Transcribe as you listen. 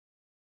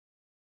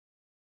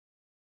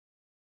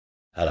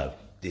Hello,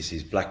 this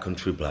is Black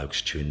Country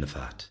Blokes chewing the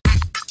fat.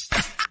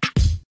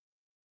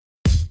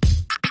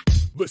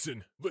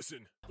 Listen.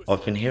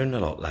 I've been hearing a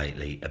lot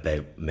lately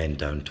about men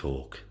don't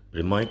talk, but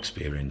in my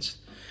experience,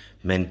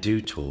 men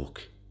do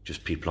talk,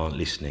 just people aren't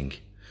listening.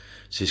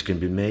 So it's going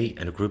to be me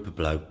and a group of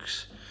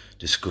blokes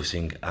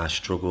discussing our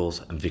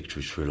struggles and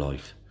victories through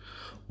life.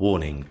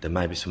 Warning, there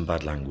may be some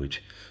bad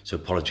language, so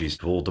apologies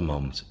to all the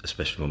moms,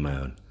 especially my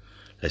own.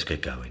 Let's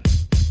get going.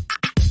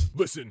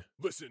 Listen.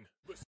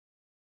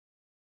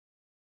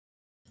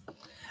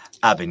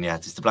 Abinyat,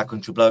 it's the Black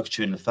Country Blokes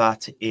chewing the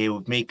fat. Here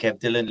with me, Kev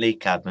Dillon, Lee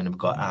Cadman, and we've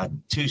got our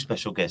two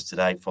special guests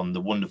today from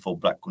the wonderful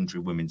Black Country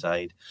Women's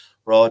Aid,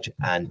 Raj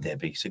and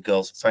Debbie. So,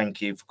 girls,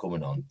 thank you for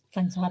coming on.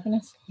 Thanks for having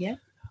us. Yeah.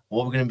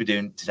 What we're going to be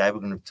doing today, we're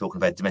going to be talking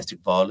about domestic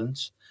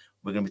violence.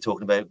 We're going to be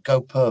talking about Go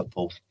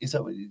Purple. Is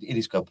that what it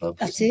is? Go Purple.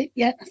 That's it.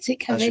 Yeah, that's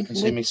it, Kevin. As you can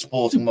see me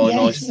sporting my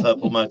nice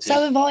purple motif.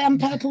 So have I, and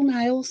purple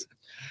nails.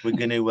 We're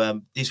going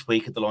to, this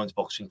week at the Lions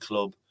Boxing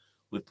Club,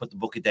 we've put the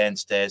bucket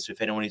downstairs. So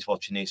if anyone is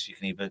watching this, you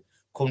can either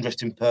come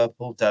dressed in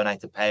purple,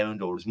 donate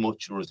 £1 or as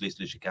much or as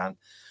little as you can.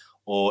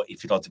 Or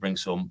if you'd like to bring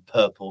some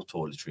purple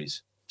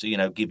toiletries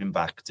to, giving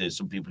back to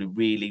some people who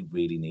really,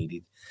 really need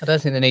it. I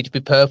don't think they need to be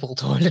purple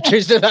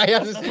toiletries today.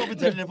 That's what we're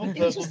telling everyone,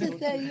 It's purple.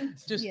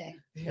 just a thing.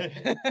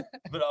 Yeah.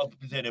 But I'll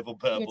pretend everyone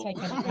purple. You take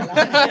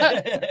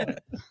any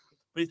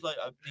But it's like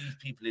these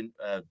people in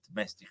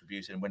domestic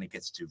abuse, and when it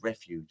gets to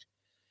refuge,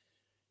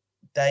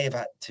 they have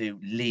had to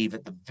leave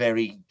at the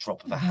very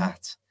drop of a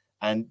hat.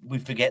 And we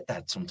forget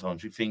that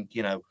sometimes. We think,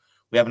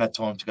 we haven't had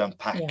time to go and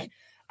pack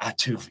our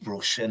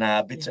toothbrush and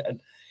our bits. And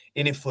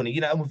isn't it funny?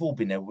 And we've all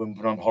been there when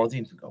we're on holiday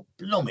and think, oh,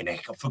 blimey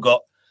neck, I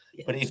forgot.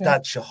 Yeah, but if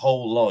that's your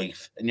whole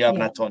life and you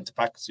haven't had time to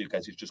pack a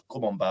suitcase, it's just,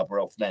 come on,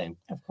 Barbara, off now.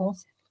 Of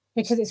course.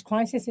 Because it's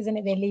crisis, isn't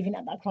it? They're leaving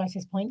at that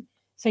crisis point.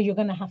 So you're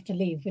going to have to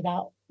leave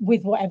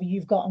with whatever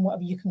you've got and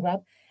whatever you can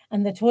grab.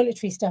 And the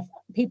toiletry stuff,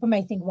 people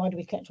may think, why do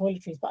we collect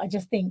toiletries? But I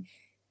just think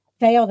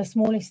they are the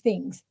smallest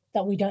things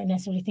that we don't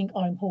necessarily think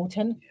are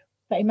important. Yeah.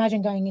 But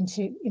imagine going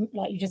into,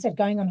 like you just said,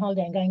 going on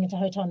holiday and going into a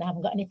hotel and they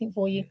haven't got anything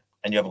for you.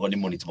 And you haven't got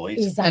any money to buy it.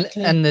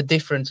 Exactly. And the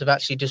difference of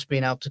actually just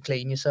being able to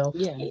clean yourself.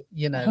 Yeah.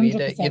 You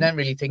don't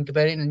really think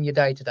about it in your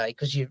day to day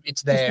because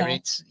it's there.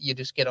 You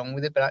just get on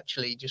with it. But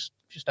actually, just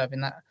having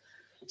that,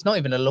 it's not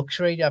even a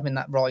luxury having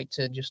that right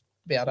to just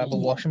be able to have a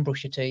wash and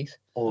brush your teeth.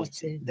 Or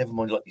never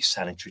mind like your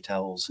sanitary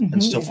towels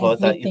and stuff like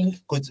that.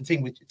 Because the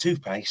thing with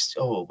toothpaste,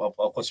 I've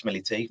got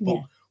smelly teeth, but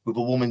with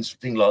a woman's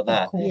thing like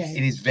that,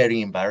 it is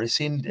very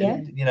embarrassing.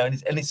 Yeah.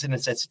 And it's a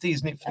necessity,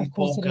 isn't it, for these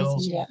poor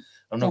girls?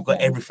 And I've got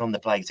Definitely. everything on the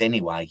plate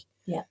anyway.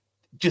 Yeah.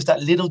 Just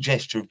that little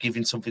gesture of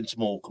giving something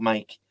small can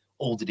make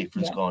all the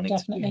difference, can't it?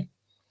 Definitely.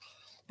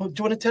 But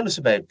do you want to tell us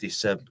about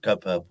this Go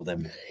Purple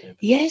then?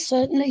 Yeah,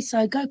 certainly.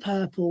 So Go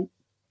Purple,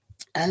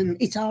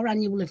 it's our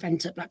annual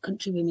event at Black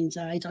Country Women's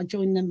Aid. I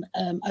joined them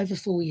over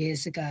 4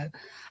 years ago,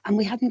 and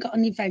we hadn't got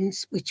an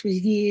event which was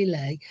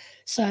yearly.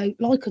 So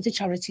like other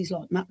charities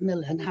like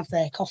Macmillan have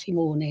their coffee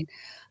morning,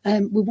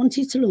 we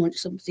wanted to launch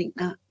something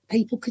that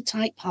people could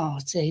take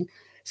part in,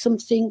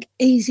 something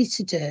easy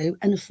to do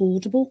and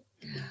affordable.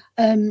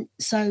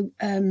 So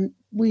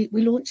we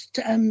launched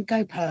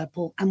Go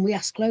Purple, and we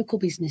asked local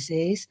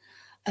businesses,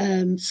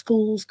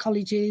 schools,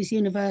 colleges,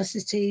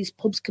 universities,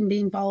 pubs can be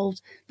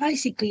involved,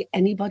 basically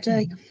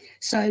anybody.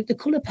 So the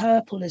colour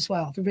purple as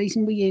well, the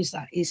reason we use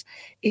that is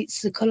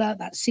it's the colour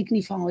that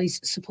signifies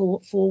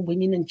support for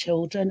women and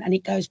children, and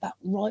it goes back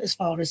right as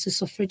far as the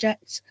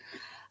suffragettes.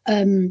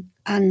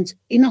 And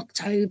in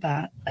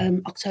October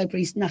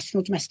is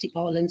National Domestic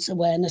Violence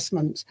Awareness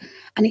Month,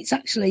 and it's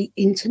actually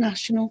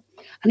international.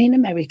 And in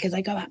America,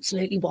 they go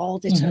absolutely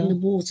wild. They turn the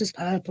waters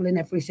purple and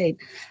everything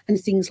and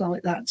things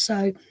like that.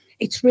 So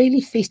it's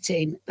really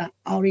fitting that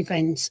our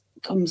event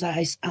comes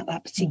out at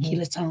that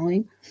particular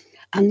time.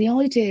 And the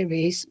idea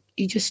is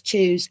you just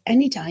choose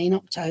any day in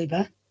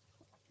October.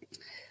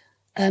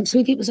 So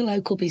if it was a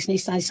local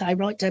business, they say,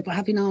 right, Deb, we're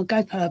having our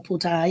Go Purple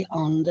Day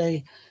on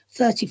the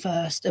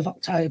 31st of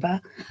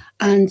October.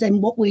 And then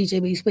what we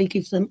do is we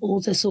give them all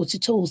the sorts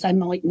of tools they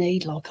might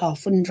need, like our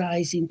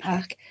fundraising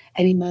pack,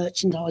 any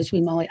merchandise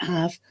we might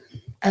have.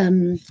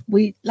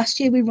 Last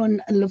year we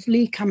run a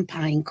lovely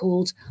campaign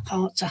called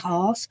Heart to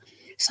Heart.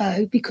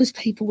 So because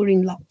people were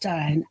in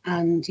lockdown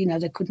and,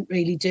 they couldn't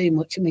really do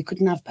much and we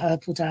couldn't have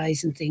purple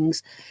days and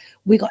things,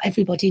 we got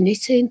everybody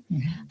knitting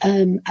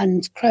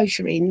and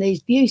crocheting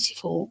these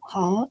beautiful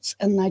hearts,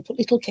 and they put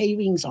little key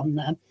rings on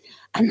them,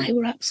 and they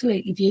were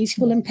absolutely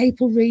beautiful, and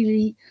people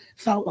really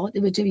felt like they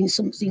were doing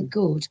something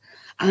good.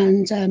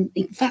 And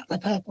in fact, the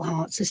purple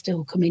hearts are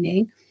still coming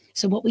in.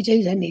 So what we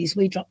do then is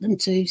we drop them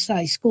to,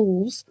 say,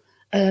 schools.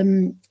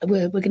 We're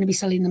going to be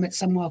selling them at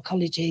some of our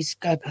colleges,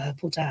 Go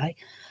Purple Day.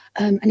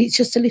 And it's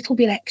just a little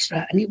bit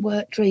extra, and it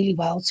worked really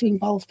well to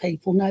involve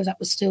people, know that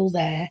was still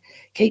there,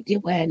 keep the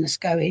awareness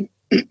going.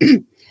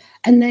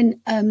 And then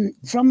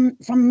from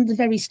the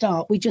very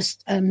start, we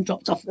just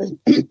dropped off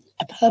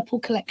a purple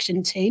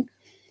collection tin.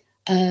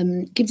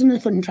 give them the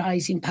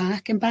fundraising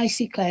pack, and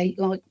basically,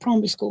 like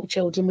primary school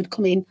children would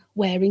come in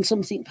wearing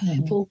something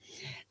purple.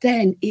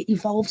 Then it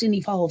evolved and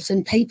evolves,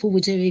 and people were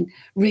doing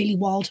really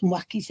wild and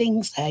wacky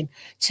things then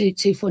to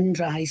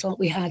fundraise. Like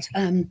we had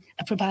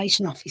a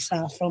probation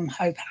officer from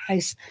Hope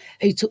House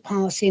who took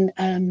part in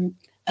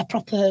a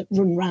proper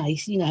run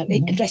race, you know,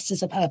 dressed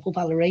as a purple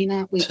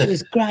ballerina, which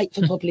was great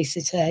for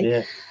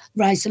publicity,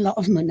 raised a lot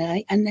of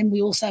money. And then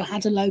we also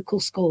had a local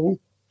school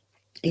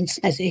in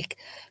Smethwick,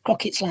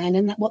 Crockett's Lane,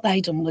 and what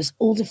they done was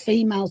all the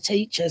female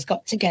teachers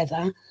got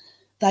together,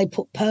 they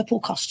put purple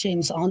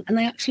costumes on, and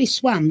they actually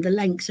swam the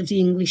length of the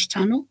English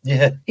Channel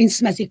in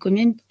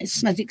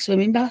Smethwick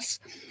swimming baths.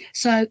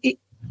 So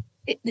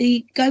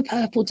the Go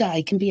Purple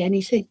Day can be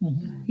anything,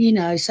 you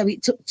know. So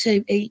it's up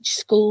to each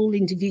school,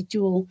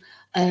 individual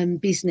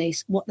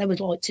business, what they would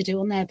like to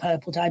do on their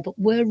Purple Day. But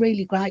we're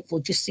really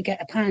grateful just to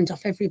get £1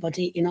 off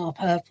everybody in our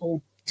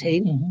purple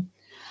team.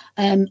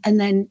 And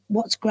then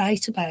what's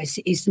great about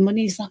it is the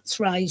monies that's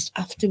raised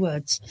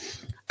afterwards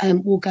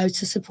will go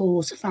to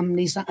support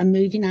families that are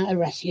moving out of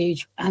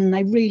refuge, and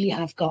they really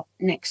have got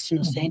next to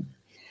nothing.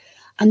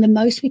 And the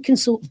most we can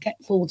sort of get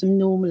for them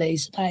normally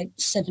is about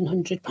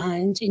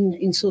 £700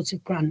 in sort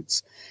of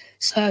grants.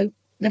 So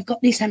they've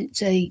got this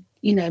empty,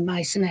 you know,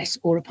 masonette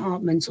or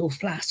apartment or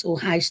flat or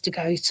house to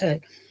go to.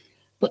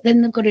 But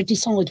then they've got to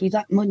decide with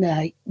that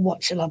money,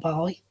 what shall I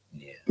buy?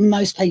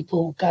 Most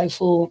people go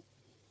for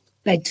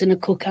beds and a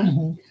cooker.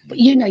 But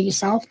you know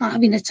yourself, not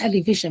having a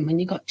television when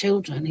you've got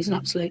children is an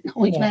absolute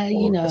nightmare,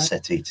 you know. Or a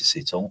settee to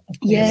sit on.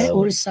 Yeah, you know,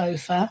 or a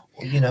sofa.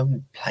 Or, you know,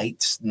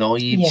 plates,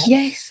 knives.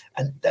 Yes.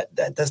 And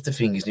that's the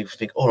thing, is you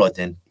think, all right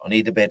then, I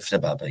need a bed for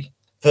the baby.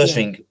 First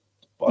thing,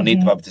 I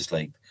need the baby to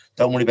sleep.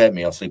 Don't worry about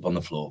me, I'll sleep on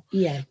the floor.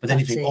 Yeah. But then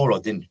you think, all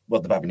right then,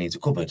 well, the baby needs a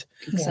cupboard.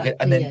 Exactly.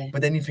 And then,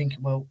 but then you think,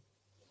 well,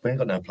 we ain't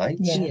got no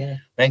plates. Yeah.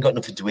 We ain't got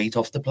nothing to eat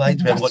off the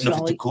plate. We haven't got That's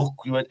nothing to right.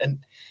 cook.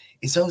 And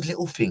it's those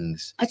little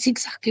things. That's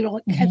exactly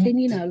right, Kevin,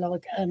 you know,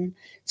 like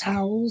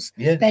towels,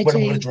 Yeah, when I'm going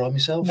to bedding. dry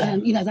myself.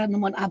 You know, they don't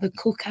want to have a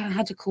cooker. I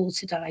had a call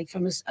today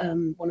from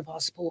one of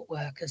our support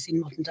workers in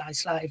modern day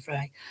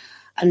slavery,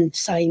 and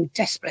saying,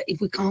 desperate,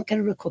 if we can't get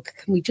her a cooker,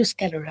 can we just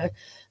get her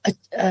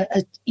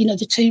a you know,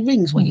 the 2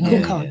 rings what you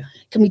cook on?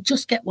 Can we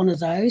just get one of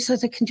those so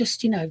they can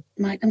just, you know,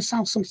 make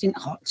themselves something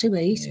hot to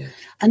eat?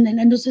 And then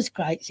another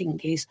great thing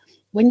is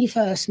when you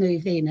first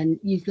move in and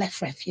you've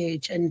left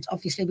refuge, and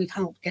obviously we've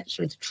helped get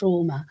through the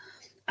trauma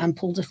and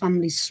pull the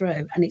families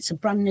through, and it's a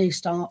brand new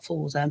start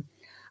for them.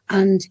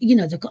 And, you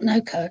know, they've got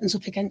no curtains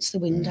up against the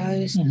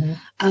windows.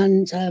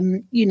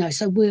 And, you know,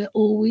 so we're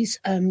always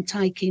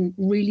taking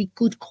really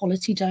good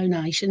quality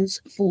donations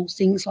for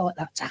things like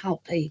that to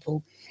help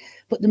people.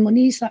 But the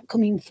monies that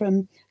come in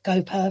from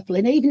Go Purple,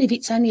 and even if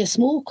it's only a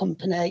small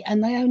company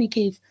and they only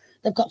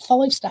they've got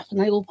 5 staff and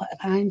they all put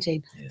 £1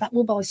 in, that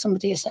will buy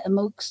somebody a set of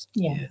mugs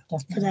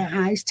for their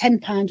house.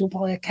 £10 will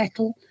buy a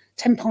kettle,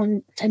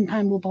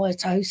 £10 will buy a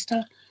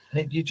toaster.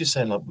 And you're just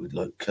saying,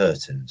 like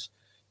curtains,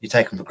 you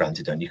take them for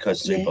granted, don't you?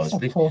 Curtains are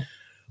impossible.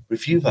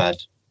 If you've had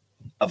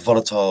a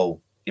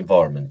volatile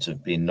environment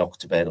of being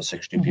knocked to bed or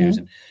sexually abused,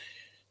 and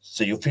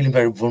so you're feeling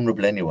very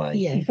vulnerable anyway.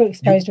 Yeah. You feel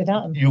exposed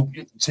without them.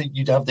 So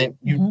you'd have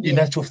your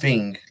natural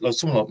thing, like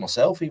someone like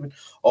myself, even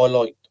I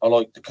like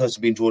the curtain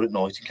being drawn at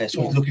night in case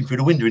someone's looking through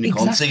the window and you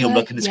can't see them,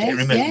 like in the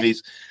scary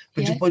movies.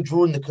 But just by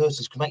drawing the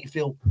curtains can make you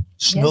feel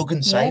snug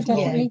and safe.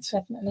 Definitely.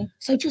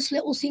 So just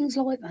little things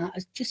like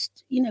that,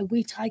 just, you know,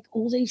 we take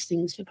all these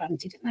things for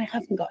granted and they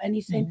haven't got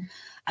anything.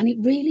 And it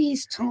really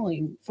is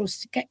time for us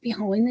to get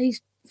behind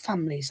these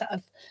families that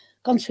have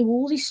gone through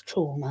all this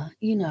trauma,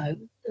 you know,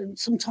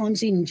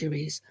 sometimes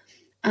injuries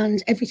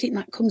and everything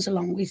that comes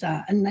along with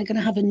that. And they're going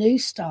to have a new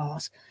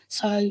start.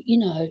 So, you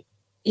know,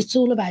 it's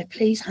all about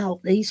please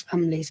help these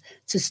families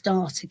to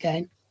start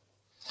again.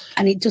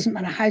 And it doesn't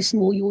matter how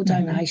small your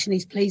donation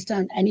is. Please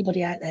don't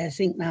anybody out there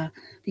think that,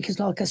 because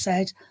like I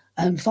said,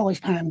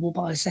 £5 will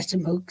buy a set of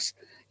mugs,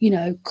 you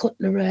know,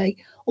 cutlery,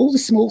 all the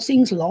small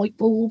things, light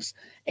bulbs,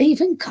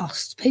 even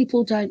costs.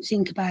 People don't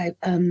think about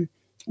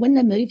when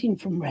they're moving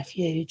from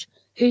refuge,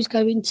 who's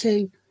going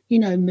to, you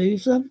know,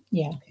 move them.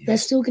 They're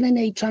still going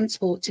to need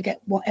transport to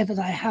get whatever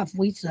they have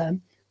with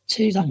them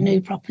to that new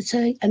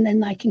property, and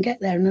then they can get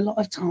there. And a lot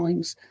of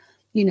times,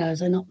 you know,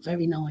 they're not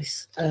very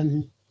nice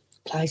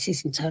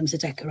places in terms of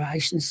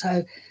decoration.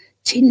 So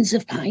tins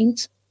of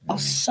paint are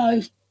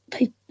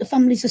the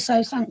families are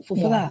so thankful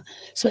for that.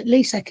 So at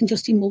least they can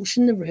just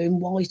emulsion the room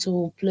white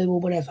or blue or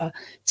whatever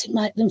to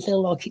make them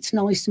feel like it's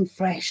nice and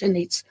fresh and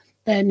it's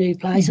their new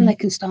place, and they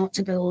can start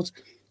to build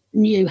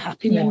new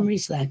happy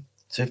memories then.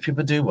 So if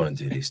people do want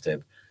to do this,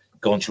 Deb,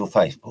 go onto your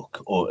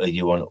Facebook, or are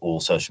you on all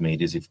social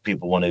medias? If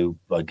people want to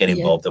get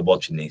involved, they're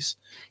watching this.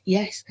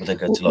 Yes. Will they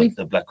go to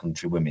the Black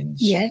Country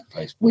Women's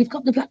Facebook? We've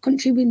got the Black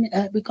Country Women,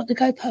 we've got the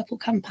Go Purple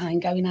campaign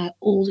going out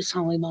all the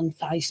time on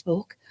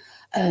Facebook.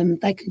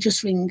 They can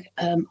just ring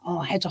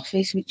our head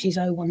office, which is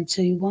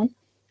 0121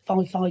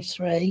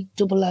 553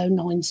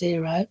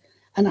 0090,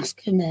 and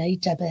ask for me,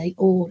 Debbie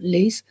or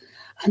Liz.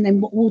 And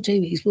then what we'll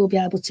do is we'll be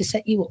able to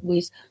set you up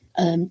with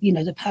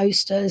the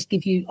posters,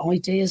 give you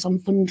ideas on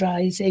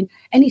fundraising,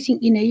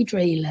 anything you need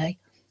really.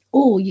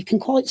 Or you can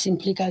quite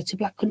simply go to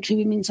Black Country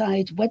Women's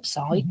Aid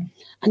website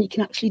and you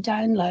can actually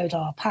download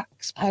our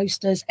packs,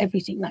 posters,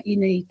 everything that you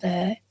need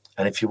there.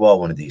 And if you are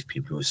one of these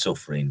people who are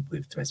suffering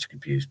with domestic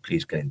abuse,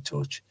 please get in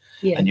touch.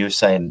 Yeah. And you were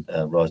saying,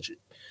 Roger,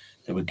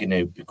 that we're going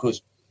to,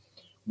 because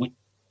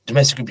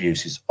domestic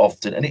abuse is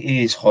often, and it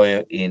is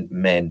higher in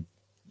men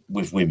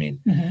with women,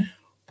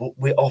 but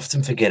we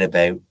often forget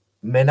about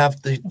men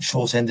have the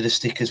short end of the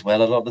stick as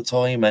well a lot of the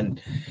time,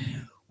 and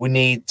we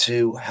need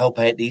to help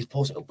out these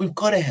poor. We've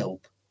got to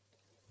help,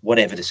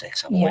 whatever the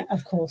sex. Yeah,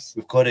 of course.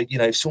 We've got to,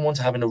 if someone's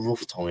having a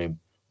rough time,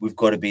 we've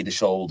got to be the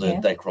shoulder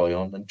they cry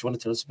on. And do you want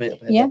to tell us a bit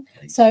about that,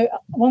 please? So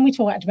when we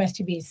talk about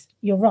domestic abuse,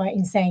 you're right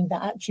in saying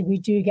that actually we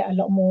do get a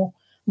lot more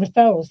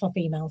referrals for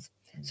females.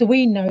 So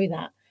we know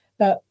that.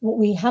 But what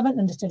we haven't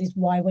understood is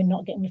why we're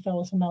not getting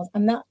referrals from males.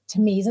 And that,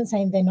 to me, isn't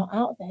saying they're not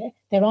out there.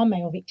 There are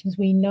male victims.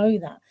 We know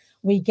that.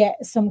 We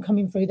get some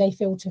coming through, they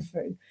filter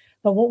through.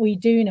 But what we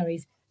do know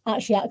is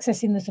actually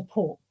accessing the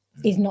support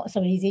is not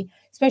so easy,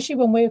 especially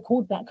when we're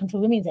called Black Country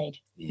Women's Aid.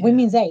 Yeah.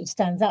 Women's Aid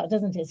stands out,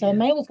 doesn't it? So a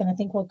male's going to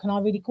think, well, can I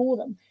really call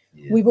them?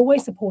 Yeah. We've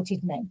always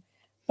supported men.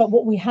 But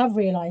what we have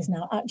realised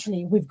now,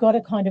 actually, we've got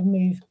to kind of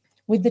move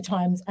with the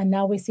times. And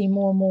now we're seeing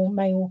more and more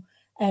male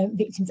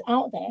victims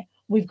out there.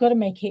 We've got to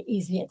make it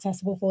easily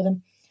accessible for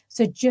them.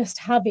 So just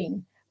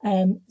having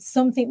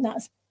something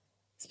that's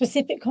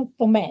specific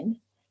for men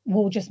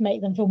will just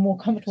make them feel more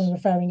comfortable in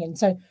referring in.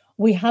 So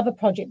we have a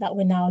project that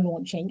we're now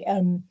launching.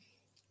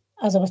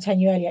 As I was telling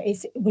you earlier,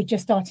 we're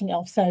just starting it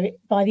off. So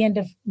by the end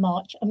of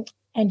March,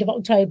 end of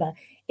October,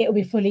 it will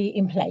be fully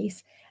in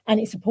place, and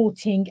it's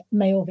supporting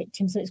male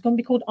victims. So it's going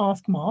to be called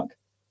Ask Mark.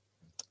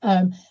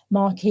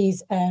 Mark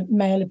is a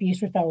Male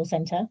Abuse Referral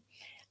Centre,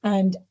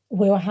 and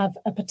we'll have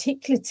a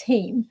particular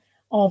team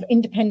of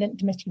independent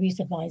domestic abuse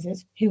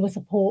advisors who will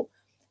support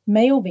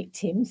male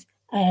victims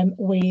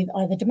with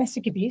either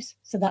domestic abuse,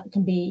 so that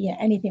can be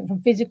anything from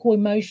physical,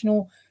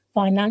 emotional,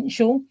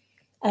 financial,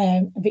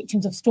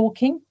 victims of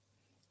stalking,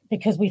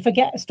 because we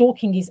forget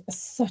stalking is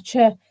such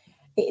a,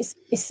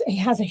 it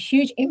has a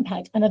huge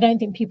impact, and I don't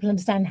think people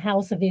understand how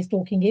severe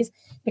stalking is,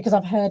 because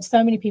I've heard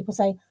so many people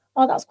say,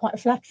 oh, that's quite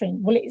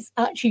flattering. Well, it's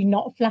actually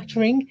not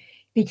flattering,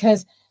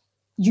 because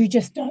you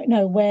just don't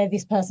know where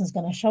this person's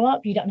going to show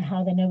up. You don't know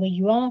how they know where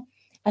you are.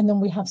 And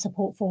then we have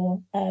support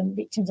for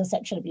victims of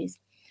sexual abuse.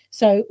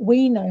 So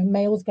we know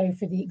males go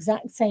through the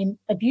exact same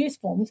abuse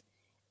forms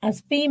as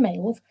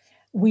females.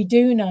 We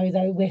do know,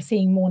 though, we're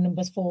seeing more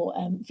numbers for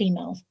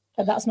females.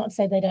 But that's not to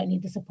say they don't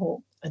need the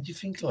support. And do you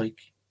think, I'm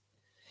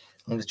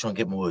going to try and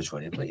get my words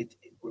right, but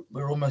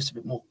we're almost a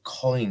bit more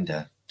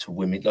kinder to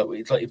women.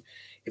 It's like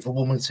if a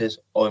woman says,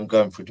 oh, I'm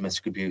going through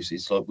domestic abuse,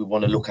 it's like we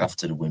want to look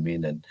after the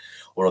women,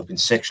 or I've been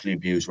sexually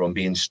abused, or I'm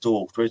being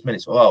stalked. Whereas men,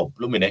 it's, oh,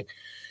 blooming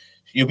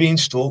you're being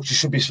stalked, you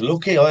should be so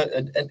lucky.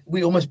 And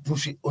we almost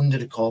push it under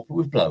the carpet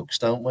with blokes,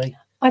 don't we?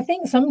 I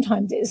think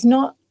sometimes it's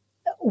not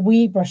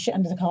we brush it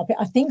under the carpet.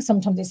 I think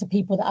sometimes it's the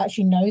people that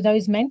actually know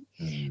those men.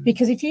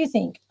 Because if you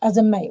think, as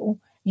a male,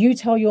 you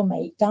tell your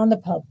mate down the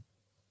pub,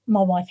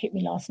 my wife hit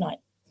me last night.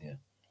 Yeah.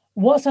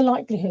 What's the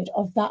likelihood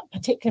of that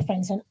particular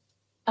friend saying,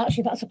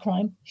 actually, that's a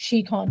crime.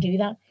 She can't do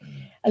that.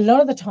 A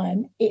lot of the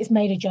time, it's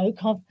made a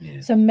joke of.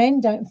 Yeah. So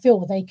men don't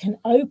feel they can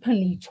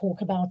openly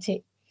talk about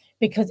it,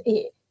 because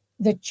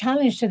the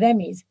challenge to them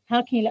is,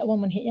 how can you let a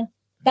woman hit you?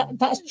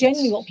 That's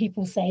generally what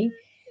people say.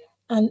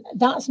 And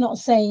that's not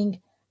saying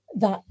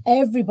that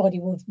everybody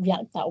would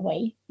react that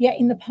way. Yet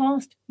in the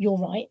past, you're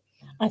right.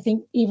 I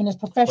think even as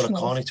professionals.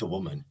 Well, I can't hit a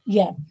woman.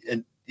 Yeah.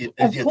 And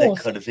Of course.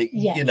 that kind of thing.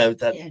 Yeah.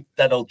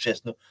 That old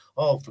chestnut.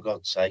 Oh, for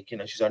God's sake,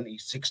 she's only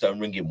 6 stone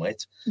ringing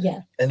wet.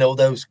 Yeah. And all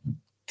those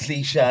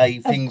cliche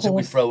things that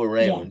we course. throw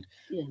around.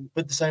 Yeah.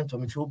 But at the same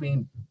time, if you're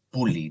being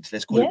bullied,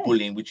 let's call it Yeah.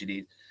 bullying, which it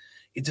is,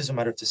 it doesn't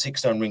matter if it's a 6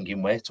 stone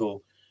ringing wet,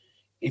 or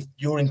if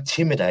you're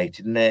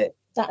intimidated and they're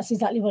That's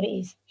exactly what it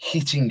is.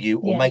 hitting you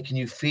or Yeah. making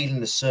you feel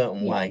in a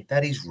certain Yeah. way,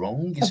 that is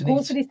wrong, isn't Of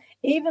course it? it is.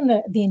 Even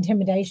the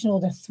intimidation or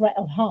the threat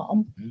of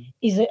harm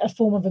is a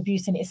form of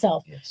abuse in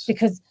itself, Yes.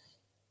 because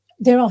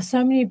there are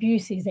so many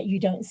abuses that you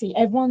don't see.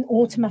 Everyone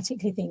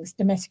automatically thinks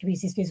domestic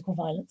abuse is physical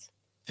violence.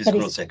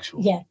 Physical or it's-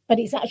 sexual. Yeah, but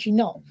it's actually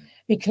not,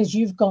 because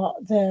you've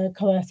got the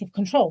coercive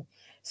control.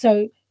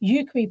 So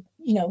you could be,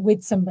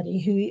 with somebody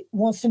who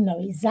wants to know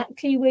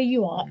exactly where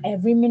you are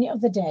every minute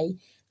of the day,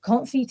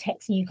 constantly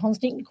texting you,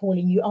 constantly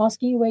calling you,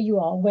 asking you where you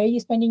are, where you're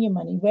spending your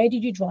money, where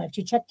did you drive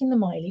to, checking the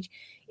mileage.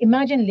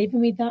 Imagine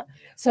living with that.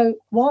 So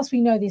whilst we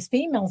know there's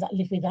females that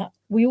live with that,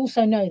 we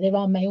also know there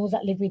are males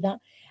that live with that.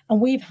 And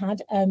we've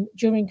had,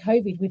 during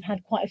COVID, we've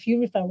had quite a few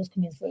referrals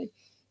coming through.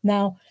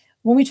 Now,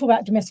 when we talk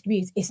about domestic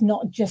abuse, it's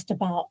not just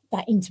about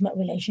that intimate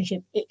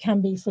relationship. It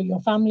can be for your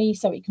family,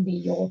 so it can be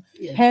your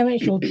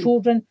parents, your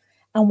children.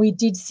 And we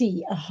did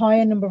see a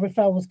higher number of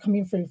referrals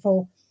coming through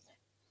for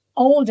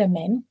older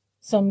men.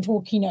 So I'm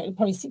talking,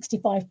 probably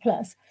 65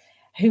 plus,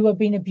 who have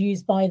been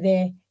abused by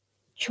their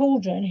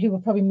children, who were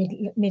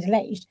probably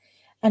middle-aged.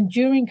 And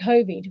during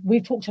COVID,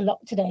 we've talked a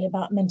lot today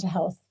about mental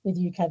health with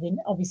you, Kevin,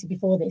 obviously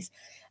before this.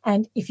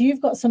 And if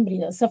you've got somebody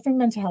that's suffering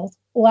mental health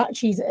or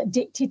actually is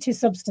addicted to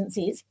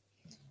substances,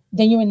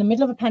 then you're in the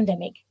middle of a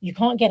pandemic, you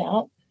can't get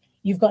out,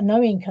 you've got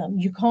no income,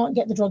 you can't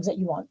get the drugs that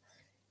you want.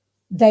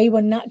 They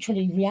were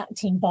naturally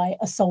reacting by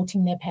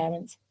assaulting their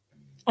parents.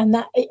 And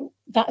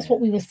that's what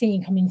we were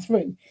seeing coming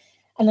through.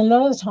 And a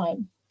lot of the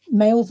time,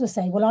 males will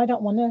say, well, I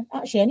don't want to,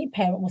 actually any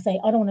parent will say,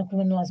 I don't want to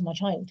criminalize my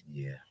child.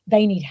 Yeah.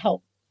 They need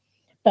help.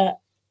 But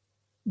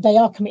they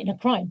are committing a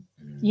crime,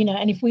 you know,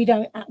 and if we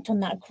don't act on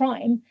that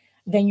crime,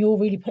 then you're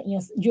really putting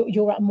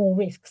you're at more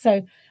risk.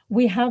 So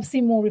we have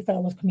seen more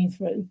referrals coming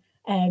through.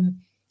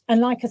 And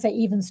like I say,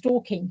 even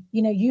stalking,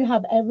 you know, you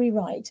have every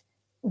right,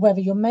 whether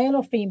you're male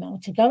or female,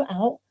 to go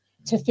out,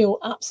 to feel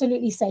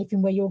absolutely safe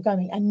in where you're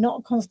going and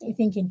not constantly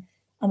thinking,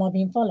 am I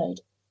being followed?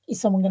 Is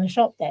someone going to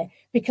shop there?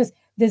 Because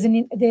there's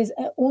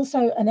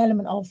also an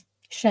element of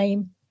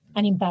shame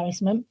and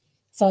embarrassment.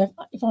 So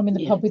if I'm in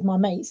the pub with my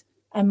mates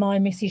and my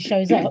missus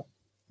shows up,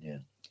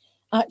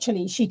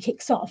 actually she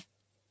kicks off.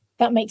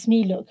 That makes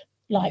me look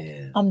like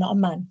I'm not a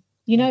man,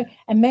 you know.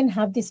 And men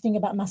have this thing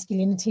about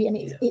masculinity, and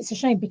it's a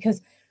shame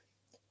because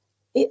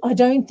I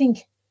don't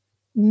think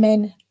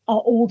men are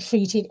all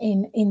treated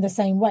in the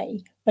same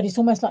way, but it's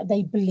almost like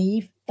they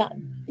believe that,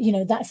 you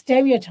know, that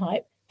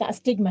stereotype, that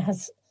stigma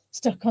has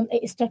stuck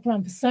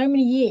around for so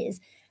many years.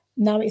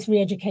 Now it's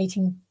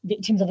re-educating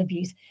victims of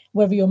abuse.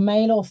 Whether you're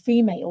male or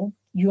female,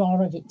 you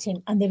are a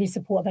victim, and there is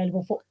support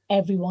available for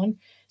everyone.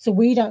 So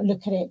we don't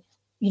look at it,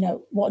 you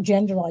know, what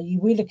gender are you?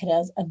 We look at it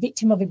as a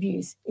victim of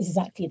abuse is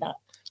exactly that.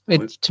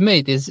 To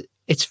me,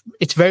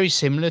 it's very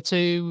similar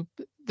to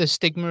the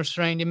stigma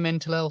surrounding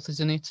mental health,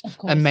 isn't it? Of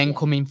course, and men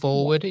coming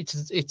forward.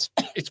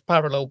 It's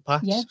parallel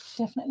paths. Yeah,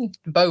 definitely.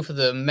 Both of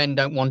them, men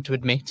don't want to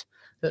admit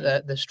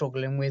that they're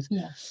struggling with.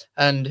 Yeah.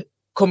 And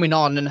coming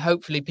on, and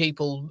hopefully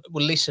people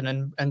will listen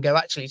and go,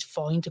 actually, it's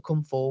fine to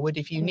come forward.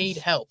 If you need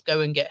help,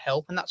 go and get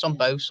help. And that's on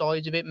both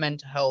sides of it,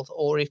 mental health,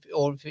 or if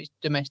it's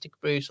domestic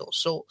abuse or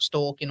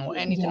stalking or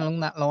anything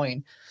along that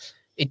line.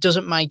 It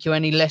doesn't make you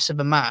any less of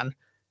a man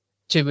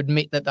to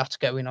admit that that's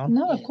going on.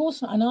 No, of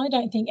course not. And I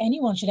don't think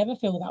anyone should ever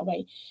feel that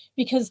way,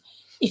 because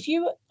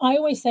I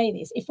always say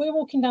this, if we're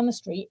walking down the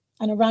street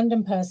and a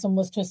random person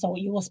was to assault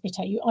you or spit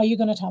at you, are you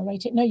going to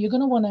tolerate it? No, you're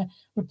going to want to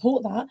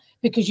report that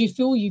because you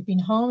feel you've been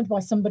harmed by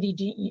somebody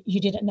you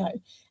didn't know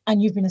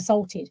and you've been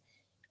assaulted.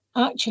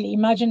 Actually,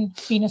 imagine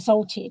being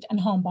assaulted and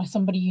harmed by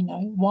somebody you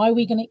know. Why are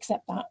we going to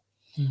accept that?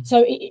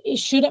 So it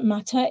shouldn't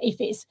matter if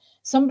it's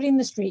somebody in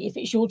the street, if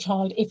it's your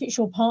child, if it's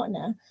your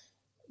partner.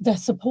 The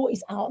support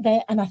is out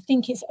there, and I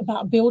think it's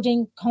about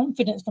building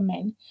confidence for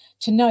men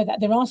to know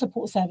that there are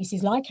support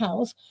services like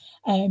ours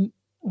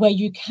where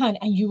you can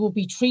and you will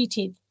be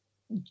treated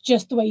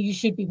just the way you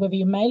should be, whether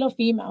you're male or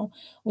female,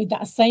 with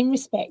that same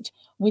respect,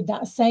 with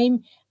that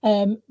same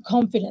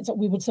confidence that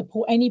we would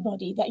support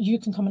anybody, that you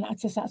can come and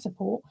access that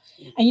support.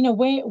 And you know,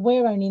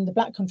 we're only in the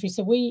Black country,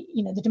 so we,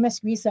 you know, the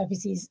domestic abuse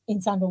services in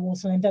Sandwell,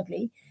 Walsall and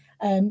Dudley,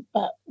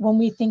 but when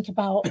we think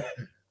about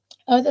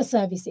other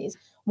services,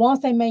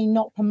 whilst they may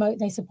not promote,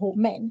 they support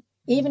men.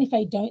 Even if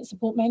they don't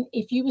support men,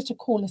 if you was to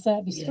call a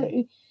service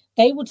through,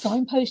 they would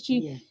signpost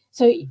you.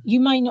 So you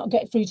may not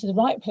get through to the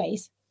right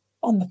place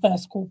on the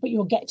first call, but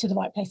you'll get to the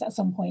right place at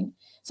some point.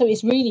 So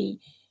it's really,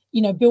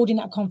 you know, building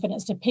that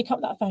confidence to pick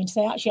up that phone to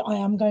say, actually, I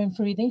am going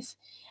through this.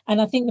 And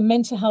I think the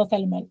mental health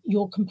element,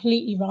 you're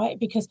completely right,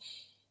 because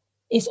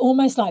it's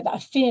almost like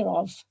that fear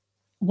of,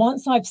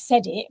 once I've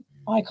said it,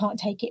 I can't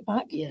take it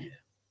back.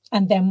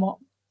 And then what?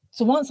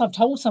 So once I've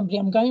told somebody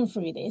I'm going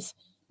through this,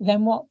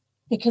 then what?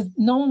 Because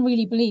no one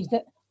really believes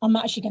that I'm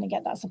actually going to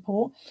get that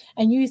support.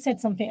 And you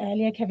said something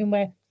earlier, Kevin,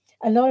 where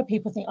a lot of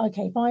people think,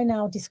 okay, if I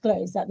now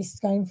disclose that this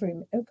is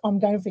I'm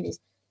going through this,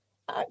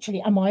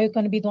 actually, am I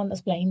going to be the one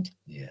that's blamed?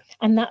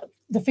 And that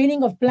the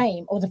feeling of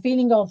blame, or the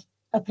feeling of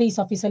a police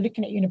officer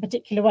looking at you in a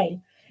particular way,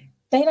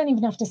 they don't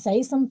even have to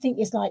say something.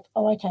 It's like,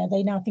 oh, okay, are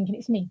they now thinking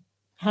it's me?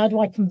 How do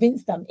I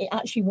convince them it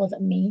actually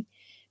wasn't me?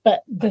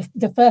 But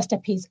the first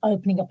step is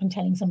opening up and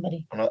telling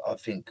somebody. And I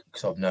think,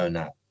 because I've known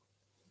that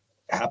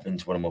happened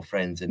to one of my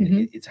friends,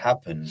 and it's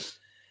happened,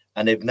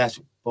 and they've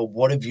naturally, but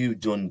what have you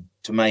done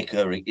to make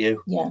her hit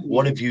you?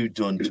 What have you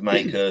done to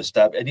make her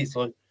stab? And it's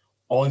like,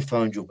 I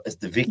found you as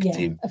the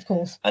victim, of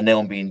course, and now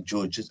I'm being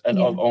judged, and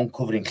I'm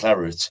covered in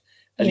claret,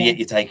 and yet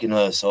you're taking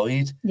her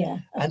side.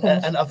 And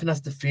I think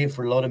that's the fear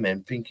for a lot of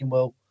men, thinking,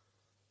 well,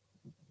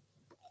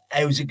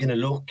 how's it going to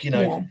look? You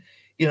know,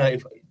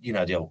 if you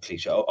know the old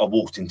cliche, I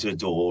walked into the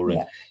door,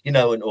 and you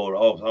know, or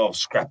I was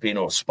scrapping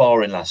or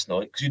sparring last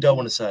night, because you don't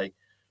want to say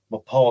my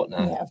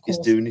partner is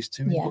doing this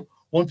to me. But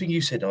one thing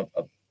you said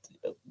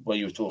while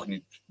you were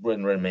talking,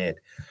 running around my head,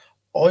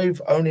 I've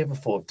only ever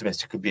thought of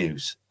domestic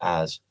abuse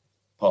as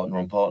partner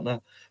on partner,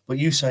 but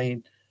you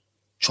saying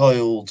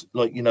child,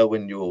 like, you know,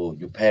 when your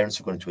parents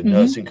are going to a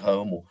nursing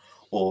home,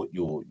 or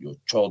your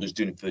child is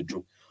doing it for a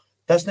drug,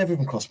 that's never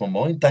even crossed my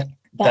mind.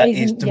 That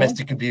is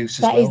domestic abuse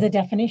as well. That is the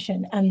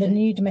definition, and the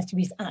new Domestic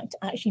Abuse Act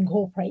actually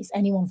incorporates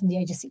anyone from the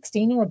age of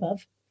 16 or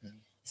above.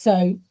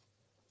 So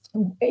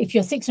if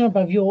you're 6 and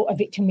above, you're a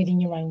victim within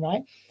your own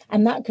right.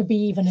 And that could be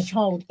even a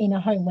child in a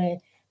home where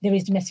there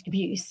is domestic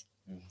abuse.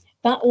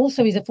 That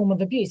also is a form of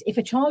abuse. If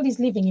a child is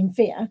living in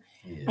fear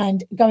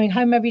and going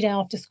home every day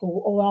after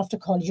school or after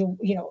college, or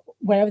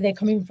wherever they're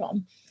coming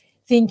from,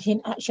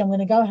 thinking, actually, I'm going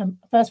to go home.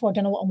 First of all, I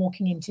don't know what I'm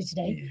walking into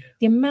today.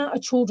 The amount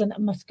of children that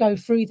must go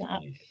through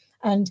that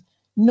and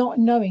not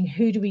knowing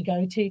who do we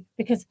go to,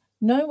 because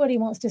nobody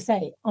wants to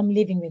say, I'm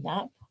living with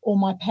that, or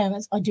my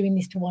parents are doing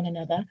this to one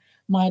another.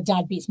 My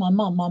dad beats my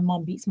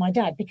mum beats my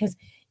dad, because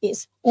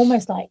it's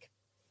almost like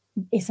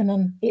it's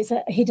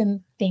a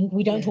hidden thing.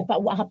 We don't talk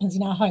about what happens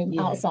in our home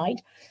outside.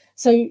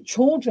 So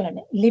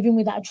children living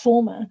with that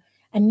trauma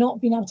and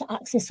not being able to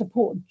access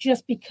support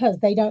just because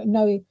they don't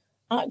know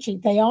actually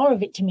they are a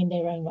victim in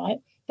their own right,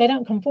 they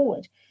don't come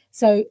forward.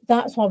 So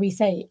that's why we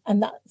say,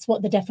 and that's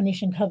what the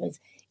definition covers.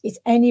 It's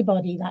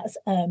anybody that's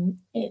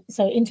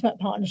so intimate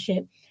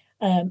partnership,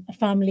 a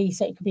family.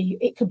 So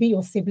it could be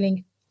your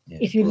sibling.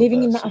 If you're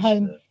living in that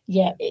home,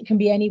 it can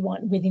be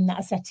anyone within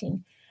that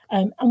setting.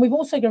 And we've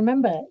also got to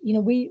remember,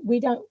 we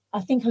don't,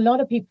 I think a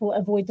lot of people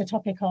avoid the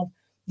topic of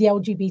the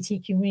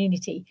LGBT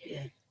community.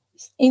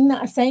 In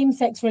that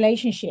same-sex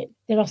relationship,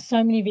 there are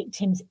so many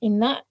victims in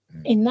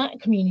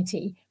that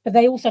community, but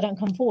they also don't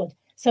come forward.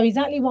 So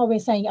exactly why we're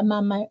saying a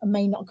man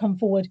may not come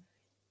forward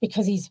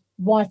because his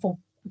wife or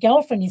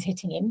girlfriend is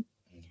hitting him,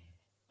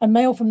 a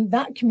male from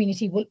that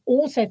community will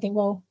also think,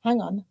 well,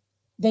 hang on,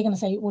 they're going to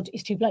say, well,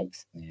 it's two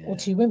blokes or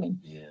two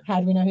women. How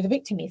do we know who the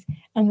victim is?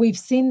 And we've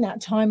seen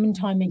that time and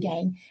time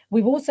again.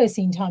 We've also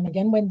seen time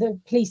again when the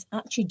police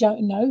actually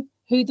don't know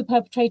who the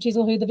perpetrator is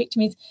or who the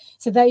victim is.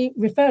 So they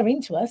refer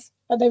into us,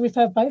 but they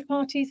refer both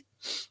parties.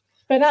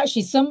 But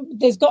actually,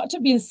 there's got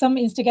to be some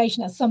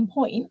instigation at some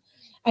point,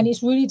 and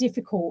it's really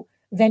difficult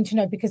then to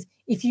know, because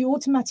if you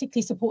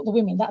automatically support the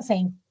women, that's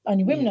saying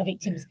only women are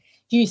victims.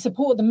 If you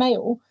support the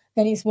male,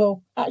 then it's,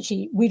 well,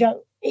 actually, we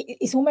don't.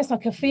 It's almost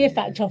like a fear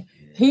factor of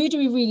who do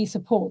we really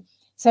support.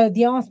 So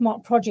the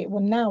ArtSmart project will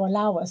now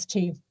allow us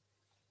to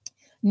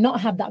not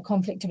have that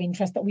conflict of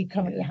interest that we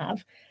currently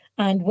have,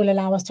 and will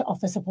allow us to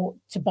offer support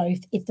to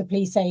both. If the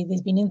police say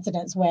there's been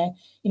incidents where,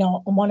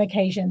 on one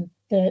occasion,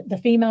 the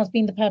female's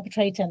been the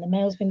perpetrator and the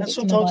male's been the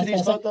victim. Sometimes it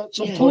is like that.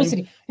 Sometimes of course it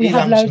is. We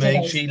have loads of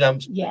those. She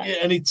lamps me,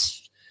 and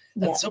it's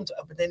sometimes,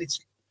 but then it's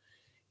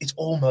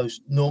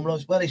almost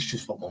normalised. Well, it's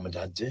just what mum and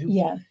dad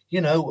do.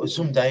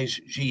 Some days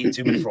she hits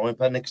him in a frying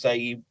pan, next day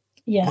he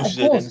pushes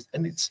her down,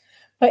 and it's.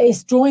 But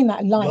it's drawing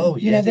that line.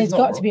 There's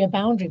got to be a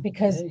boundary,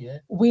 because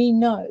we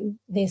know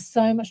there's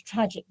so much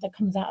tragic that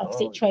comes out of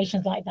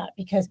situations like that,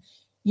 because,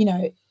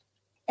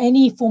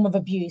 any form of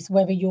abuse,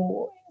 whether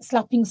you're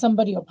slapping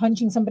somebody or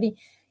punching somebody,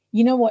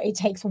 it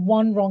takes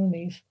one wrong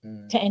move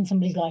to end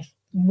somebody's life,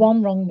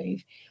 one wrong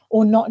move,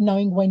 or not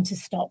knowing when to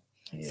stop.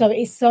 So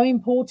it's so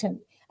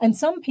important. And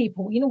some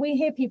people, we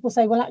hear people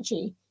say, well,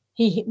 actually,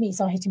 he hit me,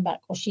 so I hit him back,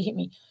 or she hit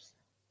me.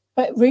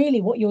 But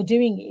really what you're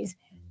doing is,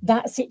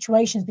 that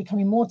situation is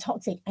becoming more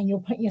toxic and you're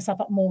putting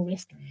yourself at more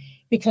risk.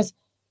 Because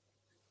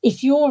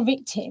if you're a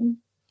victim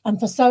and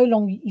for so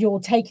long you're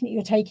taking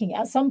it,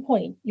 at some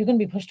point you're going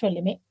to be pushed to a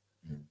limit.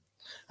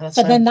 But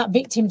then that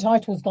victim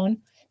title's gone,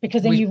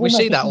 because then we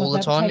see that all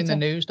the time in the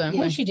news, don't we?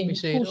 We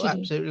see it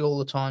absolutely all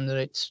the time, that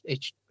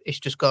it's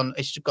just gone,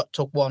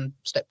 took one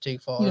step too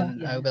far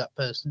and over that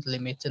person's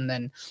limit, and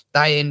then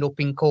they end up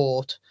in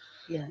court.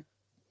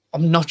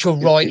 I'm not sure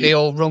rightly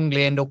or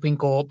wrongly end up in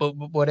court, but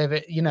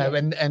whatever,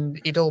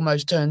 and it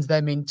almost turns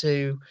them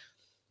into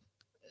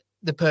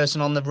the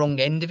person on the wrong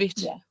end of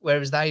it,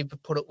 whereas they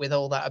put up with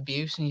all that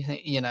abuse, and you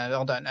think,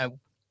 I don't know,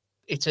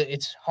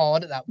 it's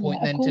hard at that point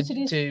then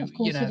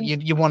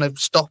you want to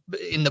stop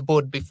in the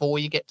bud before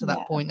you get to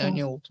that point, don't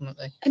you,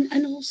 ultimately?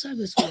 And also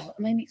as well,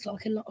 I mean, it's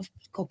like a lot of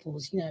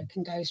couples,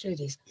 can go through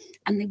this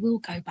and they will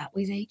go back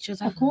with each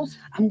other. Of course.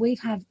 And we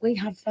have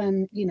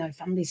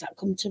families that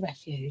come to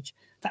refuge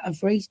that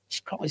have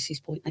reached crisis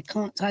point, they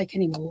can't take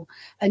anymore,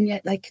 and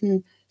yet they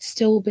can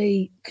still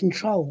be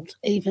controlled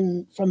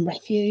even from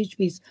refuge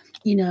with,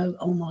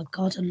 oh my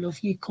God, I love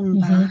you, come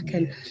back.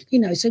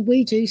 And, so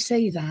we do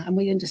see that, and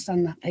we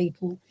understand that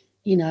people,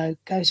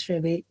 go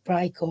through it,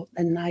 break up,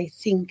 and they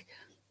think,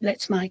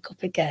 let's make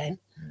up again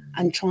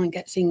and try and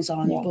get things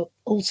on. But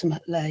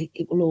ultimately,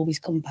 it will always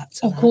come back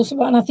to that. Of course,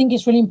 and I think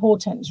it's really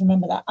important to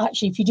remember that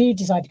actually, if you do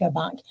decide to go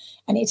back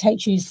and it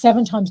takes you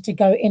 7 times to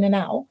go in and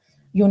out,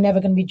 you're never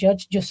going to be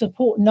judged. Your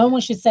support, no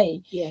one should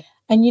say.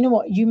 And you know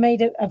what? You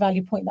made a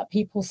valid point that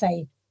people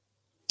say,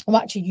 well,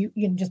 actually,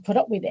 you just put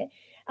up with it.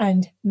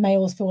 And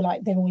males feel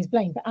like they're always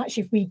blamed. But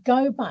actually, if we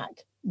go back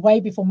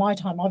way before my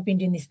time, I've been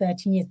doing this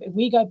 13 years, but if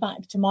we go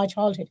back to my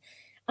childhood,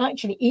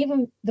 actually,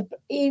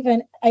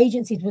 even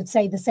agencies would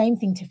say the same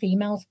thing to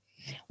females.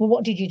 Well,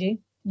 what did you do?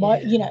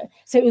 Why,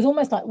 so it was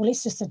almost like, well,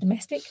 it's just a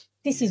domestic.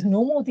 This is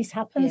normal. This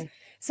happens.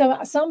 So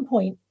at some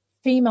point,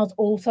 females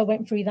also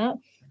went through that.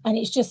 And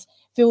it just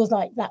feels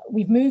like that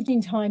we've moved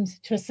in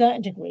times to a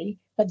certain degree,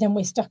 but then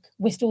we're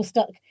still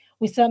stuck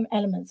with some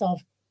elements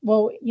of,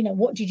 well,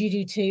 what did you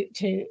do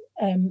to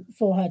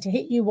for her to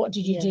hit you? What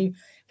did you do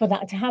for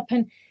that to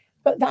happen?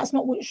 But that's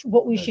not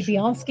what we should be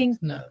asking.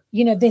 No.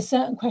 You know, there's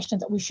certain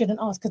questions that we shouldn't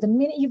ask, because the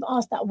minute you've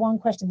asked that one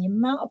question, the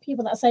amount of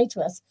people that say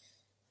to us,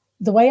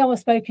 the way I was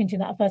spoken to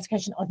that first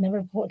question, I'd never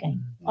report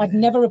again. I'd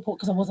never report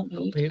because I wasn't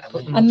believed.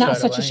 And that's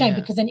such a shame,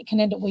 because then it can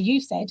end up where you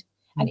said,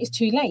 and it's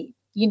too late,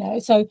 you know.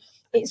 So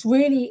it's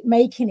really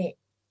making it,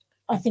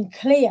 I think,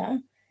 clear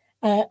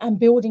and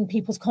building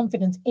people's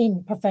confidence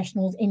in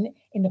professionals, in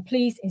the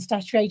police, in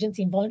statutory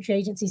agency, in voluntary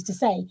agencies, to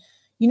say,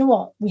 you know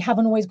what, we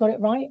haven't always got it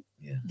right.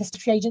 Yeah. The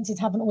statutory agencies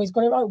haven't always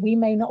got it right. We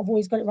may not have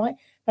always got it right.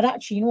 But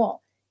actually, you know what?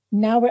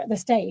 Now we're at the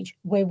stage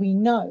where we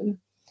know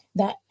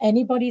that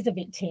anybody's a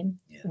victim.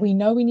 Yeah. We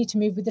know we need to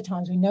move with the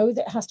times. We know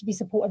that has to be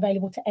support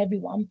available to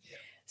everyone. Yeah.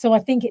 So I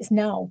think it's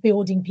now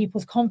building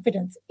people's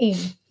confidence in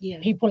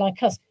people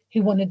like us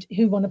who want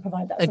to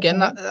provide that again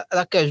support.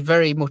 that goes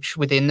very much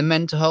within the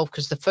mental health,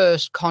 because the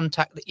first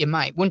contact that you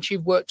make, once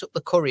you've worked up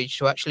the courage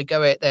to actually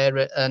go out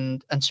there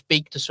and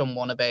speak to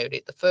someone about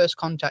it, the first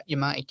contact you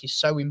make is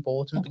so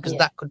important, because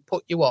that could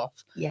put you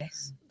off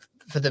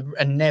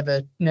and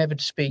never to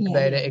speak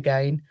about it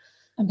again.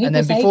 And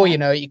then before you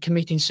know it, you're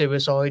committing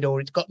suicide, or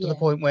it's got to the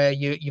point where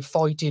you're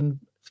fighting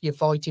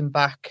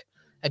back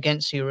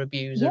against your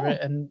abuser,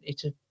 and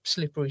it's a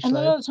slippery slope. And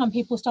a lot of the time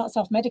people start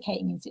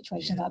self-medicating in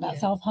situations like that,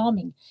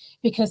 self-harming,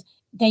 because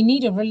they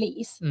need a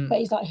release.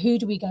 But it's like, who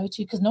do we go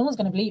to? Because no one's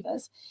going to believe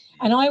us.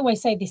 And I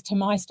always say this to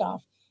my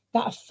staff,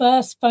 that a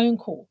first phone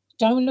call,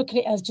 don't look at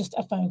it as just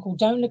a phone call.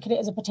 Don't look at it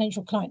as a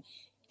potential client.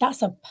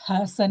 That's a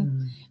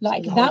person.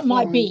 Like that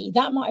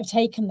might have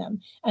taken them.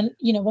 And,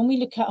 you know, when we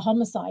look at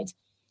homicides,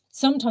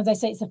 sometimes they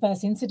say it's the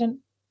first incident.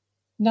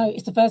 No,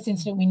 it's the first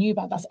incident we knew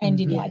about that's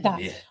ended like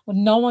that. Yeah. Well,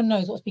 no one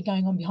knows what's been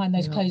going on behind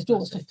those closed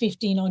doors for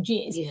 15 odd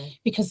years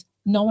because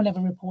no one ever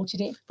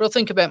reported it. But I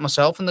think about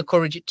myself and the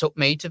courage it took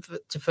me to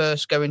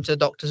first go into the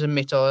doctors and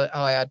admit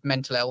I had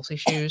mental health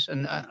issues,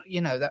 and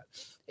you know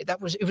it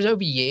was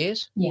over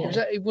years. Yeah.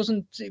 It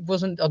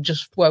wasn't. I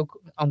just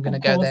woke. I'm going to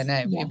go there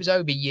now. Yeah. It was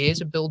over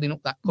years of building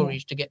up that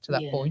courage to get to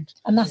that point.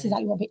 And that's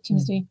exactly what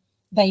victims do.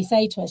 They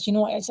say to us, you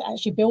know what, it's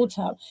actually built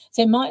up.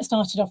 So it might have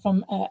started off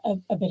from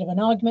a bit of an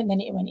argument, then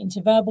it went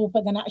into verbal,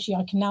 but then actually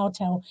I can now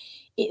tell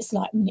it's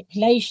like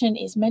manipulation,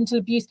 it's mental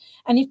abuse.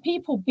 And if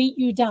people beat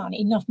you down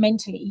enough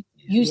mentally,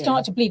 you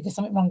start to believe there's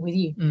something wrong with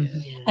you.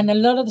 And a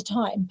lot of the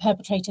time,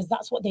 perpetrators,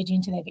 that's what they're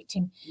doing to their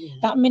victim.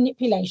 That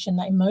manipulation,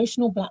 that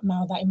emotional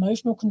blackmail, that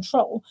emotional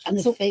control. And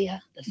the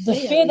fear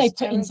they put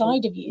terrible.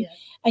 inside of you.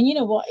 And you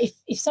know what,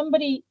 if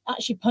somebody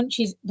actually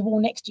punches the wall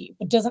next to you,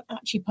 but doesn't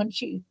actually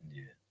punch you,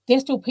 they're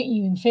still putting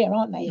you in fear,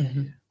 aren't they?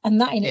 And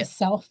that in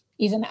itself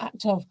is an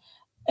act of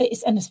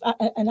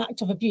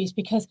abuse,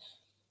 because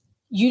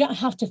you don't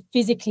have to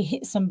physically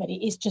hit somebody.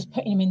 It's just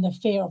putting them in the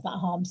fear of that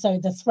harm. So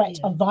the threat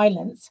of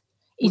violence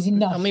is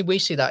enough. I mean, we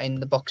see that in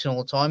the boxing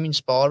all the time, in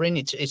sparring.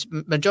 It's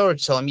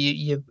majority of the time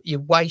you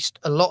waste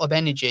a lot of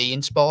energy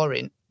in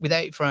sparring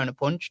without throwing a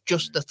punch.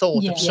 Just the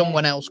thought of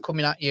someone else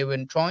coming at you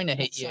and trying to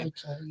hit you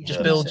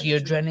just builds your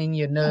adrenaline,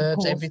 your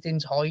nerves,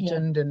 everything's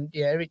heightened, and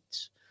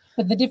it's.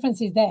 But the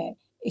difference is there.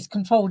 It's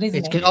controlled,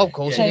 isn't it? Of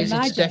course, so it is.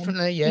 It's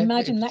definitely,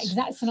 Imagine that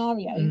exact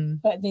scenario,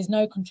 but there's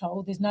no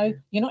control. There's no.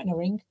 You're not in a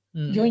ring.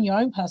 You're in your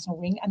own personal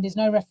ring, and there's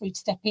no referee to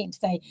step in to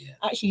say,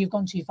 actually, you've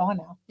gone too far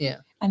now.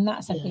 And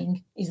that's a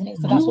thing, isn't it?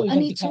 So that's what.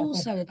 And it's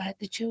also about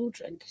the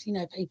children, because you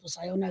know people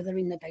say, "Oh no, they're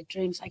in their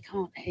bedrooms. They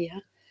can't hear."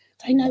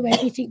 They know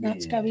everything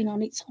that's going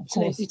on. It's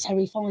absolutely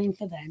terrifying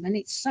for them, and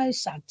it's so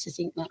sad to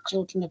think that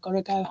children have got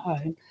to go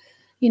home.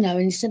 You know,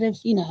 instead of,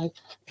 you know,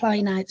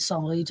 playing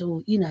outside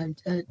or, you know,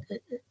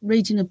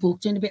 reading a book,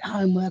 doing a bit of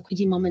homework with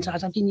your mum and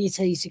dad, having your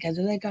tea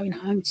together, they're going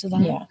home to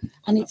that. Yeah.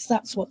 And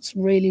that's what's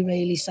really,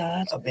 really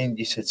sad. I mean,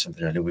 you said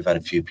something earlier. We've had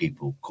a few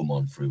people come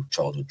on through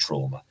childhood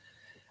trauma,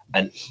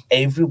 and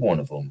every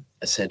one of them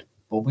has said,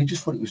 well, we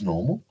just thought it was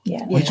normal.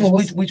 Yeah. We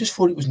just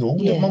thought it was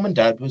normal. Yeah. Mum and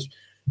dad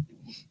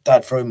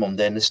throwing mum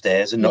down the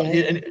stairs. And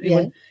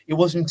it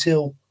wasn't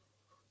until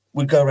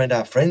we'd go around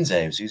our friends'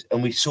 houses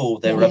and we saw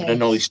they were having a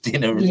nice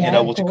dinner,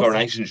 to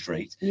Coronation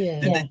Street.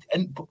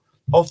 And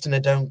often they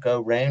don't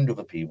go round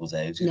other people's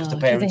houses because the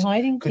parents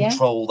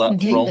control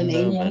that from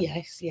them.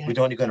 We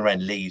don't want you going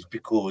around Lee's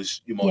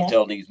because you might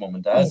tell Lee's mum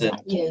and dad.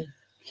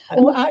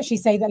 Or actually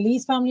say that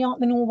Lee's family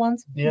aren't the normal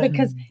ones,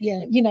 because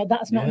you know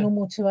that's not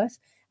normal to us.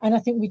 And I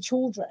think with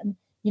children,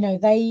 you know,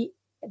 they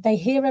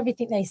hear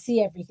everything, they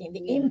see everything.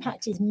 The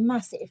impact is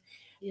massive.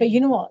 But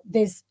you know what?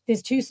 There's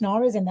two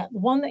scenarios in that. The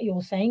one that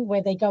you're saying,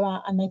 where they go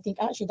out and they think,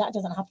 actually, that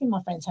doesn't happen in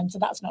my friend's home, so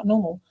that's not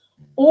normal.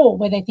 Or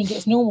where they think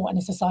it's normal and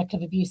it's a cycle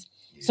of abuse.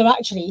 So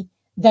actually,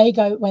 they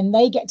go, when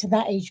they get to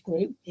that age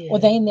group, or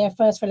they're in their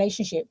first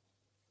relationship,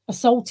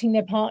 assaulting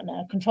their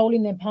partner,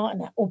 controlling their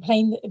partner, or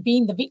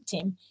being the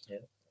victim,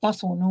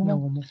 that's all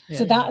normal.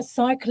 So that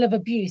cycle of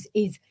abuse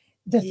is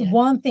the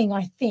one thing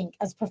I think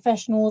as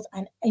professionals,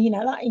 and you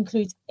know, that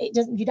includes, you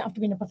don't have to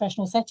be in a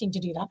professional setting to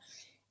do that.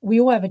 We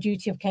all have a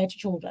duty of care to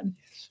children.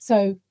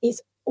 So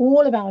it's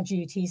all of our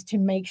duties to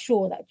make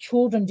sure that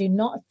children do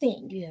not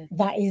think Yeah.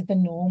 that is the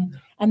norm.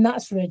 And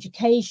that's through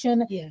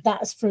education, Yeah.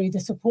 that's through the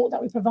support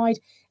that we provide.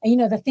 And,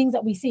 the things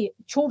that we see,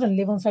 children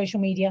live on social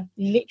media,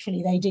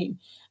 literally they do.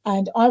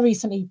 And I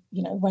recently,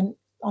 went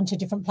onto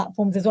different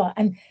platforms as well.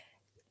 And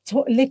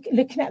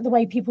looking at the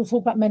way people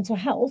talk about mental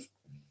health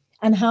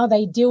and how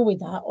they deal with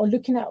that, or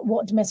looking at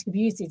what domestic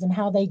abuse is and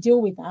how they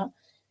deal with that,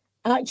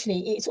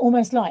 actually, it's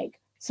almost like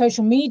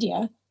social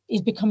media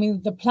is becoming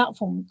the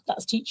platform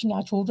that's teaching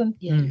our children.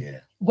 Yeah.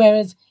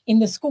 Whereas in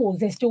the schools,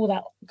 there's still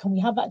that, can we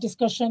have that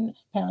discussion?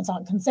 Parents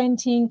aren't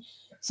consenting.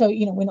 So,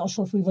 we're not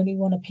sure if we really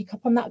want to pick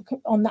up on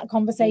that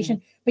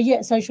conversation. But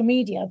yet social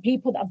media,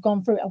 people that have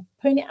gone through it are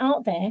putting it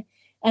out there,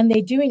 and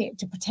they're doing it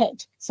to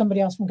protect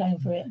somebody else from going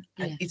through it.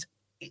 And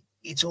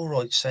it's all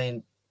right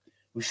saying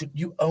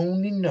you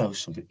only know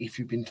something if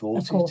you've been taught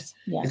Of course,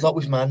 it. yeah. It's like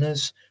with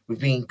manners, with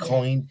being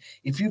kind.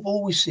 If you've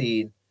always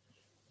seen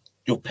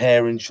your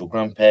parents, your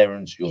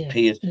grandparents, your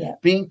peers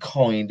being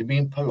kind and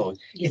being polite,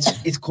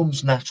 it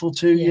comes natural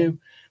to you.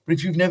 But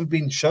if you've never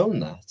been shown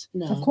that,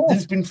 Of course, then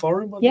it's been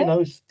foreign. But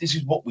if this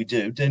is what we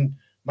do, then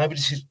maybe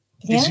this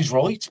is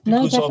right.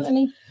 No,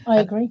 definitely,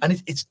 I agree.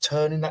 And it's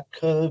turning that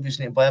curve,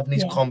 isn't it? By having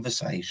these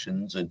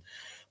conversations and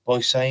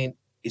by saying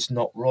it's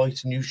not right,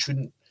 and you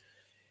shouldn't.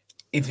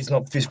 If it's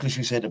not physical, as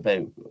you said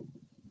about,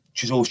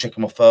 she's always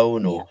checking my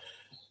phone, or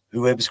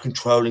whoever's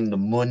controlling the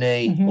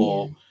money,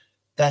 or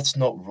that's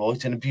not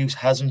right. And abuse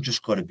hasn't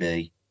just got to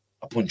be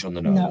a punch on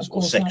the nose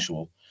or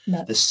sexual.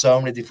 No. There's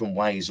so many different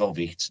ways of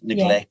it,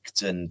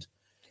 neglect and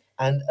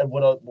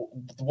the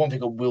one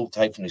thing I will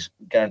take from this,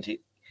 guarantee,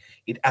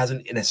 it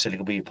hasn't necessarily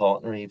going to be your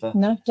partner either.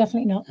 No,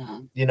 definitely not.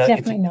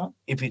 Definitely not.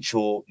 If it's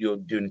you're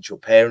doing it to your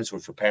parents, or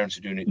if your parents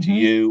are doing it to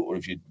you, or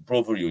if your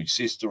brother or your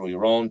sister or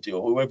your auntie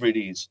or whoever it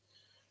is,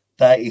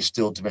 that is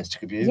still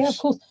domestic abuse. Yeah, of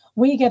course.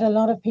 We get a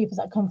lot of people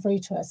that come through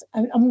to us.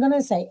 And I'm going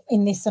to say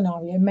in this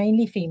scenario,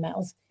 mainly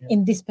females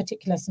in this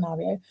particular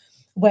scenario,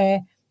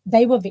 where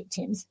they were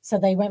victims. So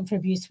they went for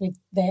abuse with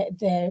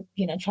their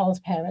child's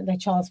parent, their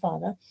child's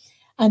father.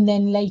 And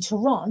then later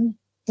on,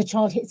 the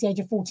child hits the age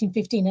of 14,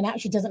 15 and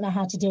actually doesn't know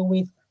how to deal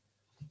with,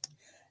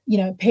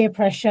 peer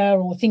pressure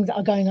or things that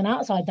are going on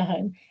outside the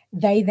home.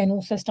 They then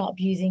also start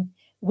abusing.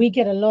 We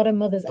get a lot of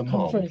mothers that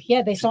come through.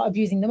 Yeah, they start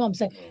abusing the mom.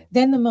 So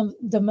then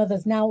the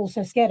mother's now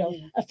also scared of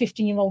a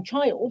 15-year-old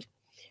child,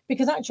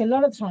 because actually a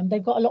lot of the time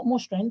they've got a lot more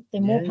strength. They're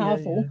more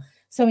powerful.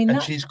 So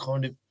she's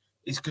kind of,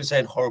 it's going to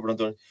sound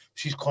horrible,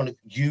 she's kind of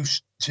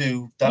used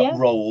to that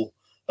role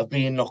of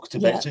being knocked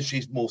about. So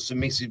she's more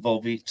submissive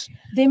of it.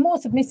 They're more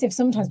submissive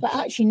sometimes, but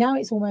actually now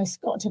it's almost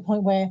got to a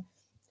point where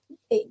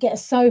it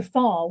gets so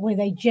far where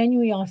they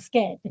genuinely are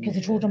scared because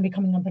the children are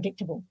becoming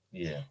unpredictable.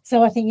 Yeah.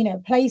 So I think,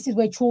 places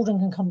where children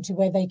can come to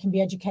where they can be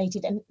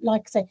educated. And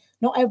like I say,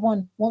 not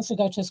everyone wants to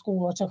go to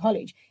school or to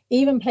college.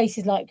 Even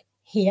places like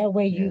here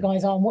where you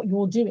guys are and what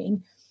you're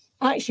doing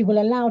actually will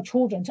allow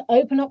children to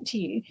open up to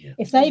you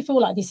if they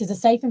feel like this is a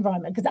safe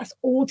environment, because that's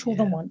all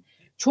children want.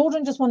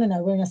 Children just want to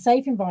know we're in a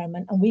safe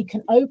environment and we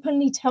can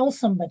openly tell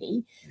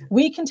somebody,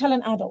 we can tell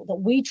an adult that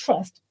we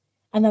trust,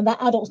 and then that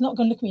adult's not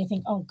going to look at me and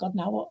think, oh God,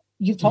 now what?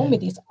 You've told me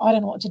this. I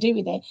don't know what to do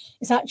with it.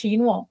 It's actually, you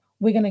know what?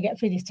 We're going to get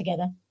through this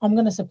together. I'm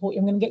going to support you.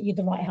 I'm going to get you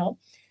the right help.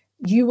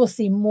 You will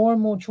see more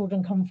and more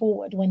children come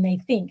forward when they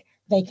think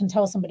they can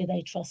tell somebody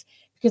they trust,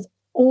 because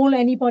all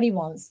anybody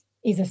wants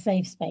is a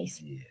safe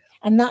space. Yeah.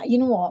 And that, you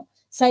know what?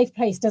 Safe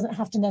place doesn't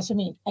have to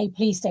necessarily mean a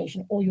police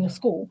station or your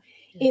school.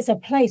 Yeah. It's a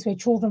place where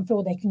children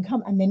feel they can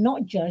come and they're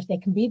not judged. They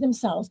can be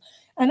themselves.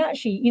 And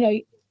actually,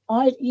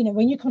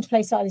 when you come to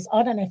places like this,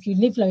 I don't know if you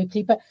live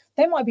locally, but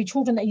there might be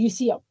children that you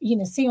see on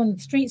the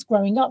streets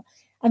growing up,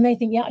 and they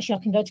think, actually,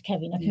 I can go to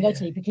Kevin, I can go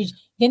to Lee, because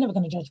they're never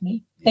going to judge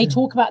me. They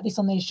talk about this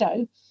on their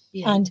show,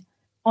 and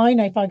I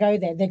know if I go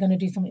there, they're going to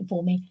do something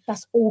for me.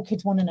 That's all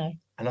kids want to know.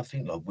 And I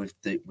think, like with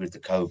the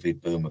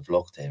COVID boom of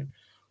lockdown,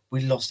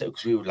 we lost it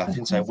because we were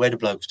laughing, saying, where do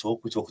blokes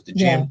talk? We talk at the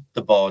gym,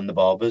 the bar, and the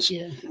barbers.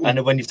 Yeah.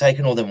 And when you've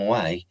taken all them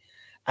away,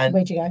 and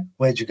where'd you go?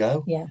 Where'd you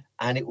go? Yeah.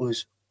 And it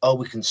was,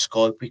 we can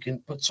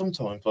Skype, but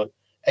sometimes, like,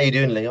 how you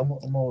doing, Lee? I'm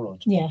all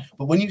right. Yeah.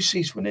 But when you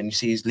see someone and you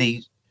see his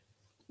Lee,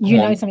 you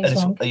know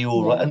something's wrong. Are you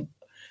all right? And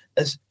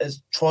as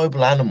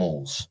tribal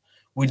animals,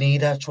 we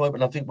need our tribe.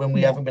 And I think when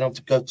we haven't been able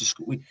to go to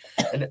school,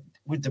 and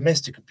with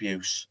domestic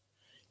abuse,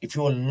 if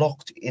you're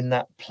locked in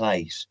that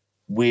place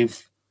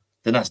with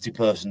the nasty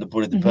person, the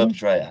bully, the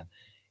perpetrator,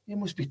 it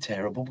must be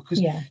terrible,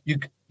 because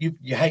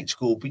you hate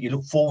school, but you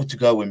look forward to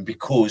going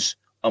because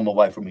I'm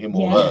away from him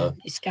or her.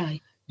 It's gay.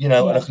 And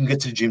I can go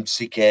to the gym to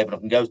see care, but I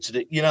can go to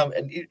the,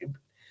 and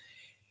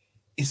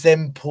it's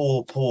them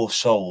poor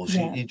souls.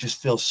 Yeah. You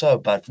just feel so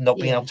bad for not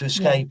being able to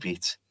escape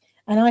it.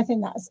 And I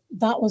think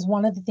that was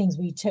one of the things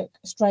we took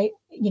straight,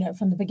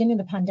 from the beginning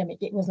of the pandemic.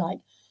 It was like,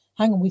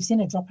 hang on, we've seen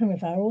a drop in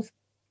referrals.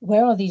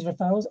 Where are these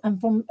referrals? And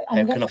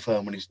how can I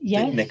phone when he's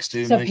next to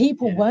me? So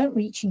people weren't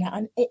reaching out,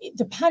 and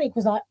the panic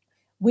was like,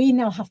 we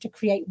now have to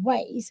create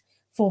ways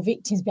for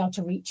victims to be able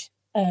to reach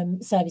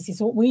services.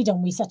 So what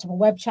we set up a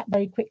web chat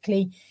very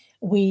quickly.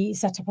 We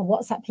set up a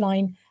WhatsApp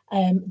line.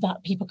 that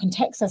people can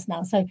text us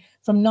now. So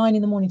from 9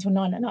 a.m. till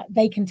 9 p.m,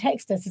 they can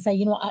text us to say,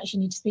 you know what, I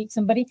actually need to speak to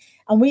somebody.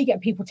 And we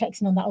get people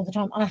texting on that all the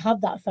time. I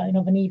have that phone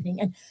of an evening,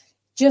 and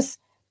just,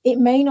 it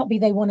may not be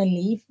they want to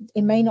leave.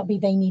 It may not be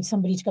they need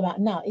somebody to go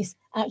out now. It's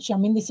actually,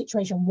 I'm in this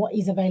situation. What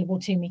is available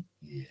to me?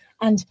 Yeah.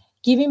 And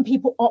giving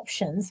people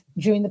options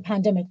during the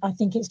pandemic, I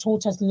think it's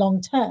taught us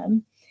long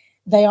term,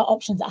 they are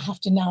options that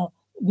have to now,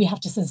 we have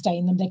to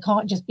sustain them. They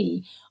can't just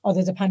be, oh,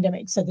 there's a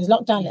pandemic, so there's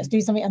lockdown, let's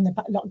do something, and the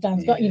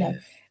lockdown's got, you know,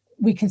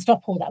 we can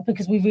stop all that,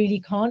 because we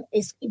really can't.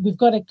 We've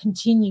got to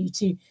continue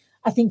to,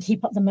 I think,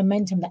 keep up the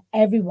momentum that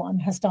everyone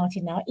has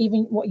started now,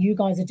 even what you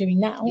guys are doing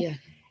now. Yeah.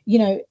 You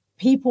know,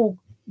 people,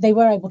 they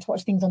were able to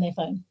watch things on their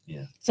phone.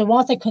 Yeah. So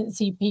whilst they couldn't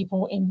see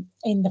people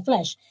in the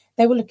flesh,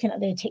 they were looking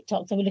at their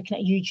TikToks, they were looking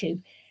at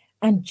YouTube,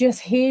 and just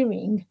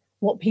hearing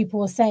what people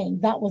were saying,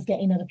 that was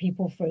getting other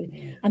people through.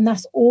 Yeah. And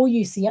that's all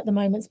you see at the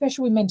moment,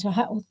 especially with mental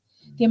health.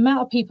 The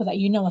amount of people that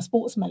you know are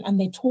sportsmen and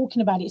they're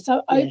talking about it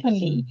so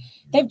openly,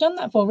 they've done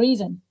that for a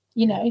reason,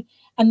 you know,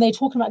 and they're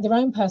talking about their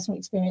own personal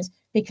experience,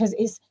 because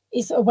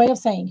it's a way of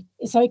saying,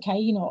 it's okay,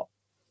 you know,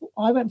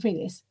 I went through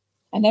this,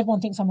 and everyone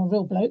thinks I'm a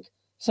real bloke.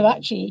 So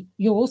actually,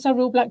 you're also a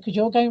real bloke because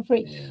you're going through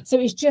it. Yeah. So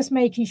it's just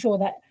making sure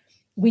that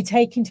we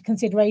take into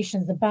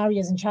consideration the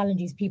barriers and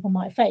challenges people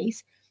might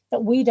face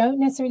that we don't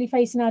necessarily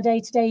face in our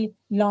day-to-day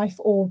life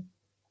or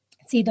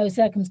see those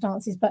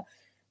circumstances. But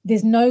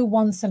there's no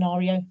one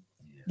scenario.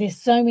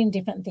 There's so many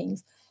different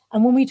things.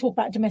 And when we talk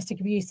about domestic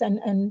abuse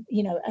and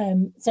you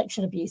know,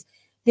 sexual abuse,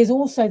 there's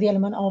also the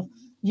element of,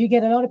 you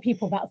get a lot of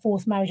people about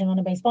forced marriage and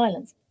honor-based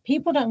violence.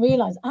 People don't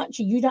realize,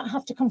 actually, you don't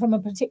have to come from a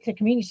particular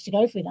community to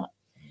go through that.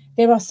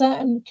 There are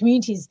certain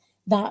communities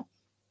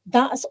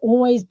that's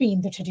always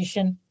been the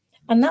tradition.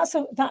 And that's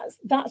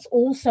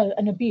also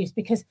an abuse,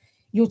 because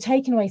you're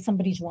taking away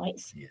somebody's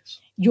rights.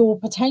 Yes. You're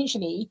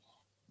potentially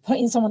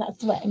putting someone at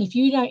threat. And if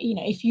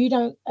you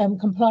don't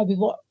comply with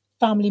what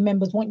family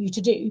members want you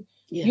to do,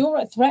 you're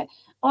at threat.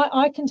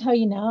 I can tell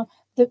you now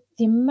that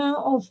the amount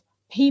of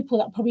people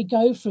that probably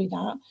go through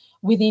that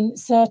within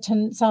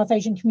certain South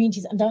Asian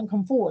communities and don't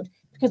come forward,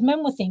 because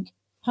men will think,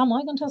 how am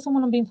I going to tell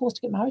someone I'm being forced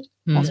to get married?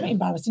 That's not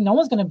embarrassing. No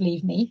one's going to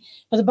believe me.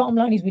 But the bottom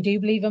line is, we do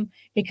believe them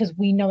because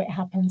we know it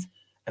happens.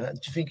 And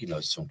do you think,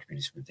 like some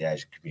communities, with the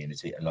Asian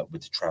community and like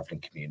with the travelling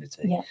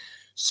community, Yeah.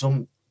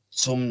 some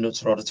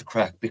nuts are harder to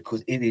crack,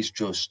 because it is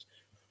just,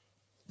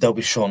 they'll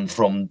be shone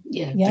from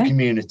the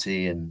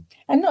community, and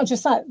not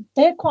just that,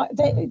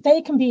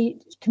 they can be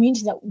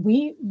communities that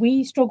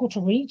we struggle to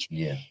reach,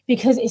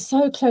 because it's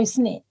so close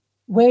knit.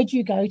 Where do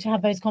you go to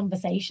have those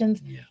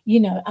conversations? You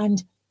know,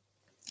 and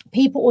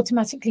people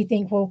automatically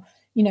think, well,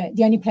 you know,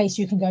 the only place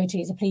you can go to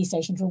is a police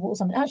station to report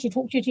something. Actually,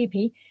 talk to your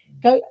GP.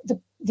 Go.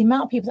 The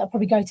amount of people that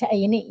probably go to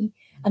A&E,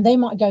 and they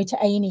might go to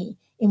A&E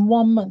in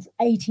 1 month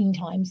 18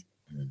 times.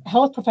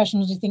 Health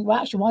professionals just think, well,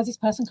 actually, why is this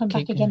person coming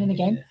back again and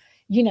again?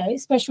 You know,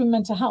 especially with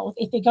mental health,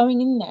 if they're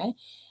going in there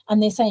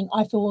and they're saying,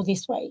 I feel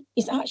this way,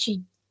 it's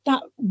actually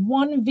that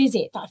one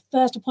visit, that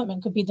first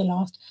appointment could be the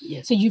last.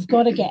 So you've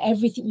got to get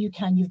everything you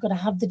can. You've got to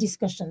have the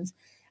discussions.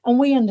 And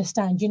we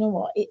understand, you know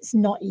what, it's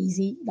not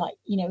easy. Like,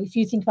 you know, if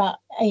you think about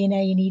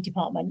A&E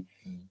department,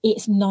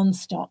 it's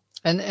non-stop.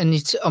 And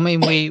it's, I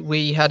mean,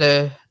 we had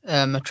a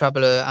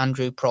traveller,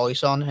 Andrew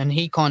Price, on, and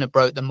he kind of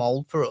broke the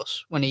mold for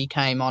us when he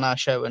came on our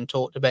show and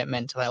talked about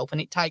mental health. And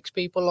it takes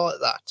people like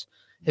that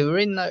who are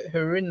in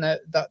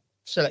that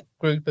select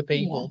group of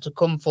people to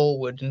come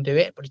forward and do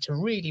it. But it's a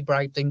really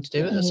brave thing to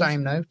do at the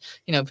same note.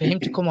 You know, for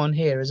him to come on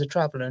here as a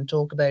traveller and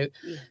talk about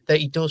that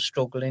he does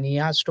struggle, and he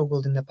has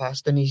struggled in the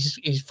past, and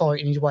he's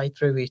fighting his way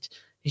through it.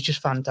 It's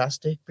just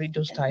fantastic. But it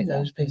does take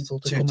those people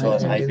to come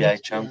out and do ABA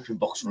it. champion,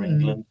 box for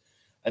England.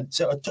 And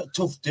so a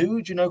tough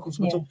dude, you know,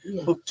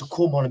 but to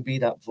come on and be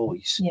that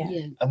voice.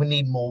 And we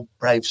need more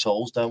brave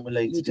souls, don't we,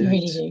 Lee? We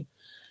really do.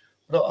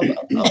 But I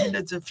mean,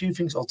 there's a few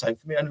things I'll take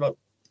from it. And like,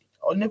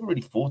 I never really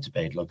thought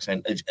about, like,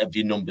 saying, have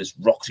your numbers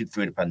rocketed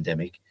through the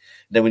pandemic?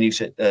 Then when you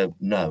said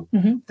no,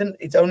 then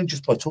it's only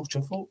just by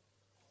talking. I thought,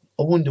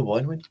 I wonder why.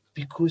 I went,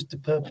 because the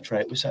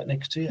perpetrator was sat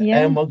next to you.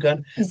 How am I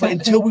going? Exactly. But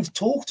until we've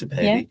talked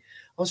about it,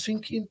 I was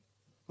thinking,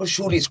 well,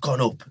 surely it's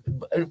gone up.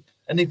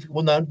 And if,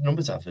 well, no, the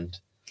numbers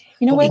haven't.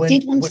 You know, But it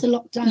did once the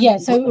lockdown. Yeah,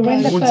 so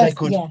when the once they first,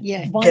 could once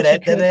get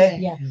you out there.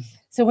 yeah.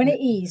 So when it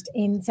eased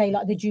in, say,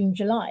 like the June,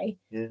 July,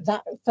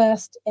 that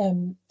first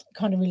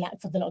kind of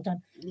relaxed of the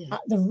lockdown,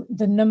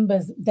 the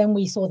numbers, then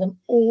we saw them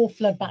all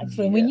flood back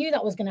through, and we knew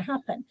that was going to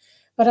happen.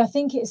 But I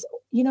think it's,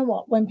 you know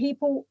what,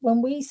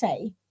 when we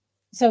say,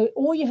 so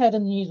all you heard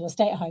on the news was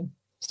stay at home,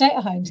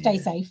 stay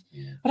safe.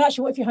 But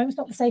actually, what if your home's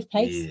not the safe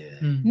place?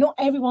 Not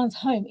everyone's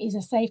home is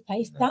a safe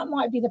place. That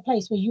might be the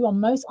place where you are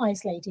most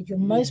isolated, you're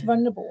most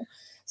vulnerable.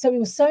 So it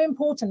was so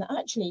important that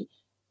actually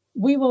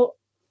we were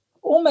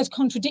almost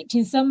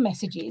contradicting some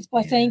messages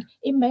by saying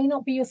it may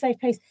not be your safe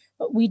place,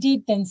 but we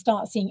did then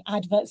start seeing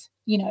adverts,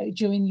 you know,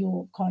 during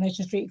your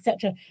Coronation Street,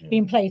 etc.,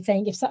 being played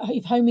saying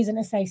if home isn't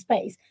a safe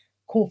space,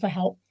 call for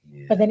help.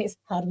 But then it's,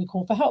 how do we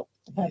call for help?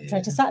 The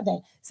perpetrator sat there.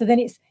 So then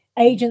it's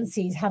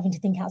agencies having to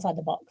think outside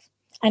the box.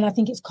 And I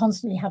think it's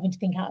constantly having to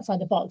think outside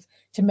the box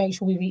to make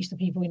sure we reach the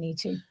people we need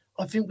to.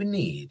 I think we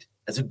need,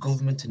 as a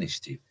government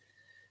initiative,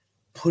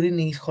 putting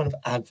these kind of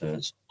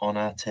adverts on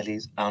our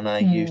tellies, on our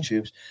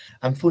YouTubes,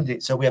 and fund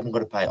it so we haven't got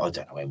to pay. I don't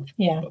know how much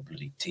a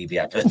bloody TV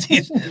advert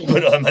is,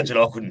 but I imagine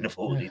I couldn't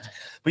afford it.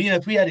 But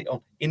if we had it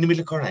on in the middle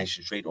of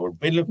Coronation Street or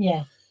middle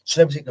of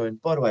celebrity going,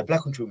 by the way,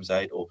 Black Country Women's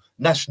Aid, or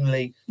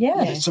nationally,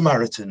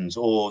 Samaritans,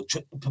 or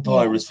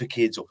Papyrus for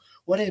kids, or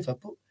whatever.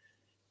 But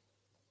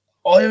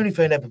I only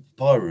found out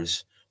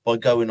Papyrus by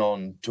going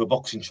on to a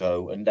boxing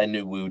show, and they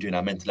knew we were doing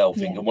our mental health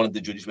thing, and one of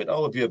the judges went,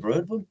 "Oh, have you ever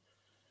heard of them?"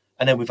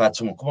 And then we've had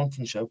someone come on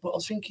from the show. But I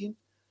was thinking,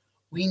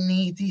 we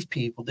need these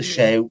people, the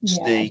shouts,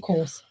 of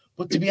course.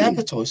 But to be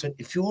advertised,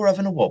 if you're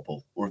having a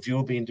wobble, or if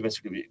you're being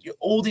domestically abused,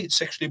 all these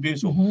sexually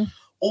abused,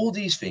 all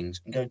these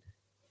things, and going,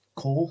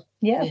 call.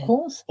 Yeah, of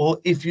course. Or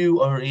if you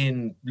are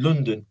in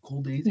London,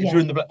 call these. If you're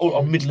in the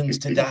or Midlands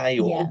today,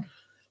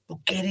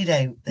 but get it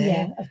out there.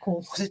 Yeah, of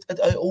course. Because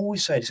I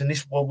always say this, and this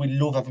is why we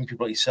love having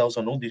people like yourselves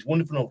on all these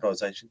wonderful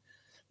organisations.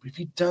 But if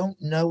you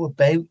don't know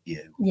about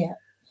you,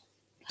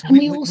 and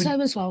we also,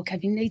 as well,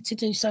 Kevin, need to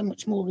do so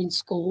much more in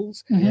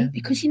schools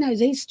because,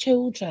 these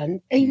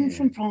children, even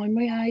from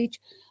primary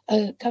age,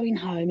 going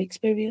home,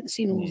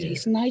 experiencing all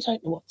this, and they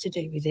don't know what to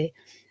do with it.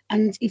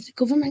 And if the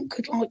government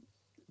could,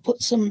 put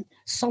some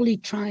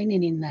solid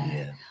training in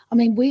there. I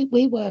mean,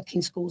 we work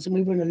in schools and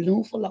we run an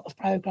awful lot of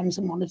programs,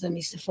 and one of them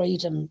is the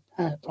Freedom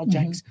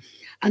Projects,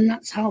 and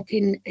that's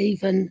helping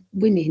even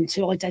women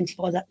to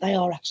identify that they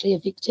are actually a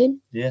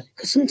victim. Yeah.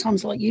 Because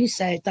sometimes, like you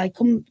said, they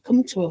come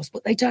to us,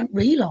 but they don't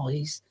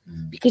realise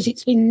because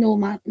it's been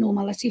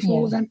normality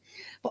for them.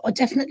 But I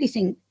definitely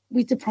think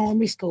with the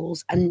primary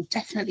schools and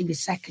definitely with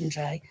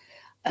secondary,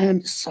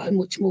 so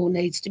much more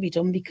needs to be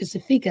done because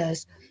the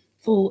figures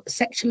for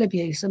sexual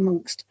abuse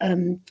amongst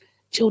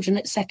children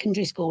at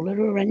secondary school are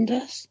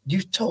horrendous.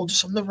 You told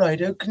us on the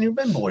radio. Can you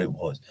remember what it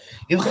was?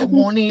 It was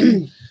one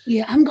in...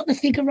 Yeah, I haven't got the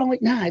figure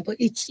right now, but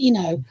it's,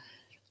 a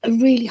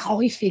really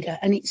high figure,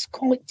 and it's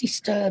quite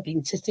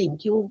disturbing to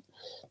think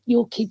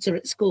your kids are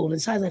at school and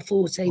say they're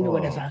 14 or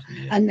whatever,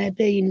 and they're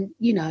being,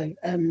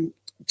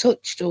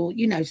 touched or,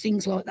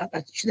 things like that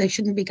they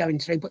shouldn't be going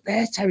through, but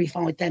they're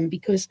terrified then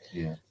because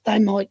they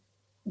might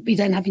be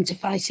then having to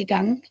face a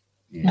gang.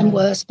 And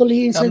worse,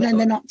 bullying, so then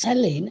they're not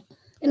telling,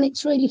 and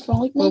it's really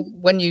frightening. Well,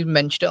 when you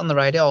mentioned it on the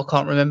radio, I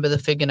can't remember the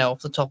figure now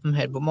off the top of my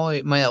head, but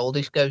my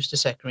oldest goes to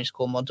secondary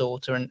school, my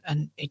daughter,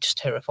 and it just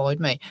terrified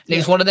me. And it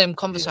was one of them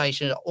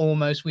conversations I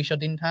almost wish I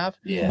didn't have.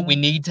 But we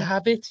need to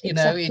have it,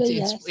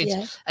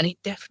 it's and it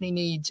definitely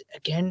needs,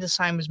 again, the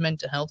same as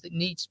mental health, it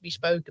needs to be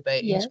spoke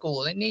about in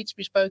school. It needs to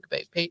be spoke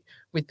about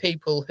with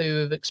people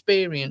who have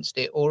experienced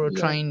it or are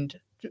trained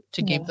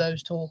to give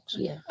those talks.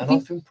 And I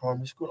think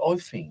primary school,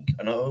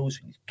 and I always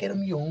think, get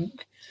them young.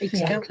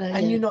 Exactly.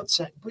 And you're not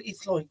saying, but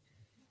it's like,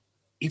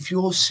 if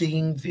you're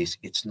seeing this,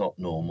 it's not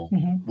normal.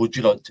 Would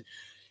you like to?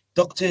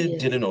 Dr.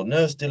 Dylan or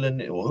Nurse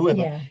Dylan or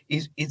whoever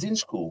is in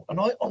school. And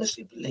I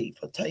honestly believe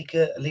I'd take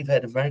a leave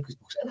out of America's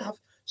books and have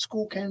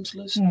school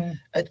counsellors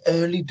at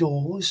early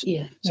doors.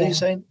 So you're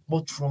saying,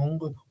 what's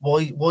wrong?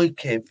 Why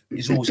Kev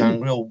is always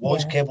angry, or why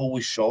is Kev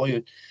always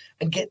shy?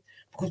 And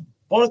because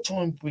by the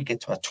time we get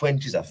to our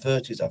 20s, our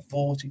 30s, our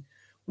 40s,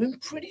 we're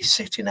pretty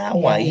set in our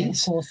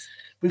ways.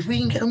 But if we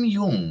can get them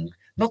young,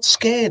 not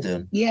scare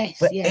them,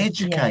 but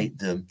educate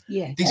them.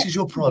 This is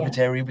your private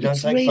area. We don't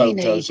take really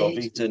photos of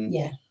it. And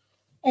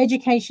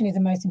education is the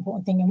most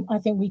important thing. And I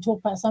think we talk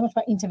about so much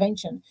about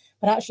intervention,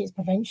 but actually it's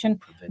prevention.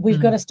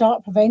 We've got to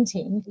start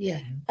preventing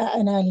at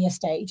an earlier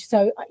stage.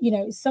 So,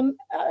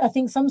 I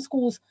think some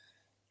schools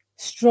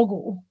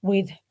struggle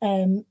with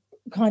kind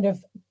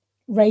of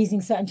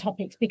raising certain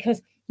topics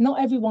because not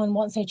everyone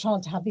wants a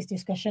child to have this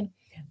discussion,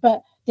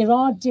 but there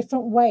are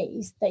different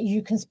ways that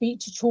you can speak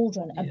to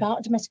children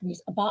about domestic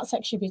abuse, about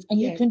sexual abuse, and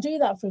you can do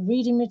that through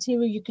reading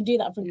material, you can do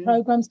that through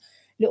programs,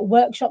 little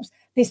workshops.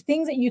 There's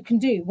things that you can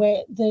do where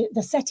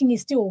the setting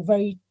is still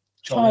very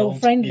child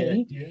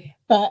friendly,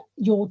 but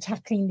you're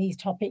tackling these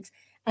topics.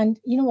 And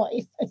you know what,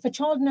 if a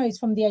child knows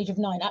from the age of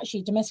 9,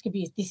 actually domestic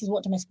abuse, this is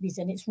what domestic abuse is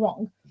and it's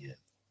wrong,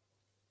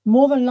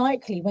 more than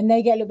likely, when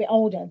they get a little bit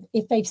older,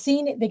 if they've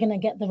seen it, they're going to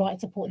get the right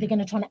support. They're going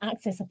to try to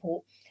access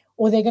support,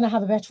 or they're going to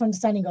have a better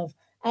understanding of,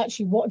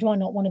 actually, what do I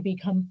not want to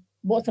become?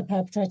 What's the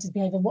perpetrator's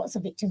behavior? What's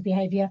the victim's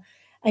behavior?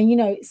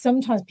 And,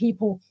 sometimes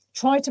people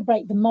try to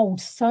break the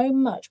mold so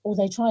much, or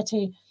they try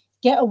to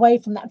get away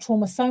from that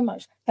trauma so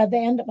much that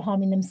they end up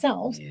harming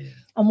themselves.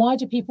 And why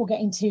do people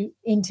get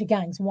into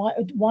gangs?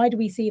 Why do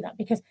we see that?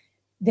 Because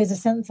there's a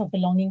sense of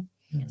belonging.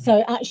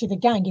 So actually the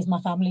gang is my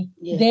family.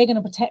 They're going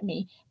to protect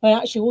me. But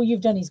actually all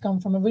you've done is gone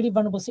from a really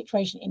vulnerable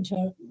situation into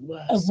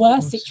a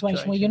worse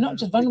situation where you're not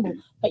just vulnerable,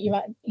 but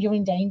you're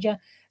in danger.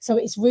 So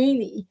it's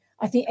really,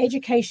 I think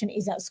education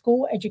is at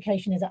school,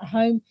 education is at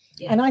home.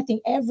 And I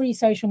think every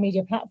social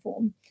media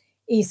platform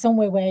is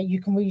somewhere where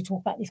you can really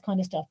talk about this kind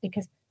of stuff,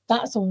 because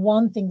that's the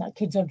one thing that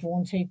kids are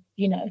drawn to,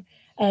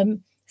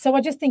 So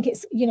I just think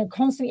it's,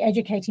 constantly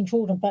educating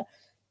children. But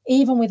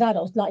even with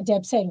adults, like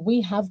Deb said, we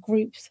have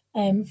groups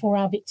for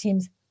our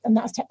victims, and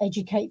that's to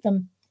educate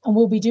them and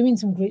we'll be doing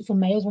some groups for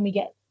males when we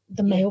get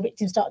the male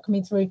victims start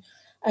coming through,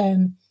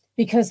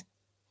 because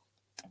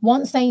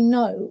once they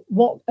know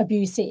what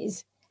abuse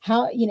is,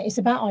 how, it's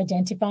about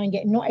identifying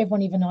it. Not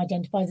everyone even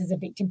identifies as a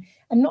victim,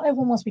 and not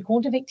everyone wants to be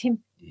called a victim.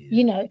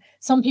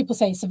 Some people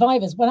say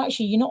survivors. Well,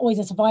 actually, you're not always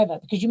a survivor,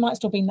 because you might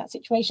still be in that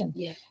situation.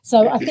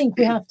 So I think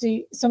we have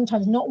to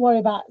sometimes not worry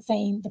about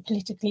saying the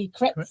politically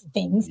correct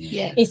things.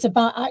 It's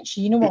about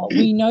actually, you know what,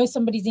 we know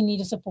somebody's in need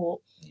of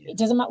support. It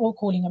doesn't matter what we're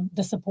calling them,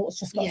 the support's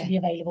just got to be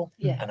available.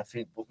 And I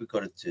think what we've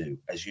got to do,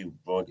 as you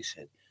rightly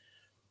said,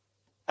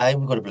 A,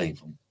 we've got to believe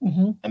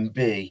them, and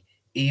B,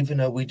 even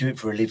though we do it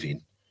for a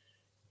living,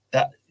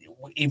 that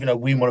even though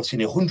we might have seen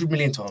it 100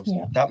 million times,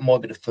 that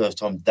might be the first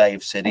time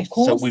they've said it.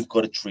 So we've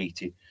got to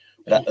treat it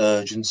with that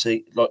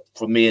urgency, like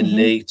from me and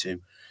Lee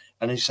too.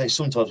 And as you say,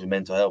 sometimes with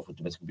mental health or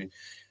domestic abuse,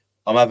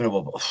 I'm having a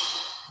wobble.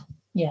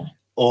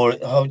 Or,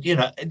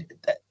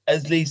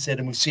 as Lee said,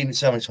 and we've seen it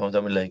so many times,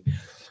 haven't we, Lee?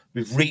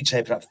 We've reached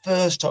out for that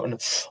first time, and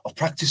I've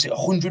practiced it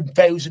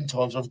 100,000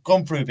 times. I've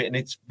gone through it, and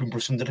it's been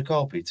brushed under the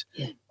carpet.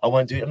 I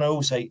won't do it, and I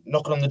always say,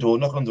 knocking on the door.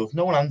 If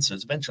no one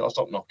answers, eventually I'll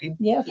stop knocking.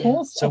 Of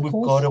course. So we've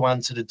got to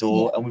answer the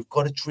door, and we've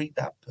got to treat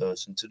that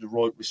person to the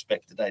right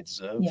respect that they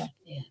deserve.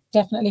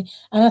 Definitely.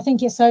 And I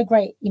think it's so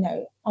great.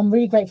 I'm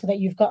really grateful that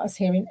you've got us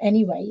here in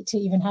any way to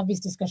even have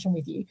this discussion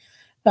with you,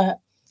 but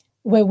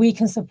where we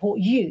can support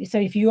you. So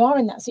if you are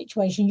in that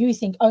situation, you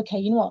think, okay,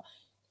 you know what,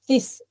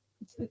 this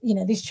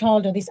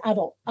child or this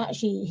adult,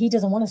 actually, he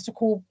doesn't want us to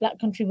call Black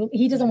Country.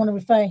 He doesn't want to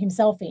refer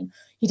himself in.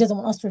 He doesn't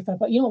want us to refer.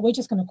 But you know what? We're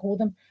just going to call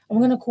them, and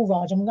we're going to call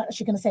Raj, and we're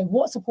actually going to say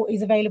what support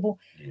is available.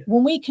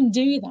 When we can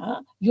do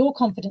that, your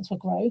confidence will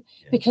grow,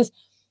 because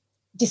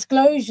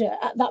disclosure,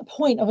 at that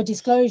point of a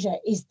disclosure,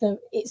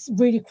 it's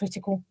really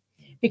critical.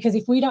 Because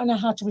if we don't know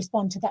how to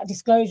respond to that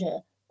disclosure,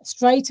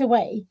 straight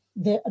away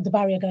the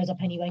barrier goes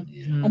up anyway.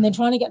 And then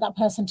trying to get that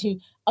person to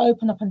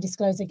open up and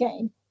disclose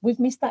again, we've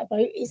missed that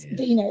boat. It's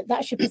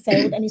that ship has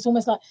sailed, and it's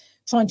almost like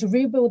trying to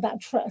rebuild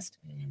that trust.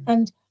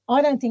 And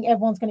I don't think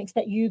everyone's going to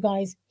expect you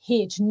guys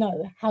here to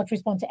know how to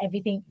respond to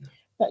everything,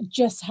 but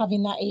just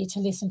having that ear to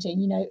listen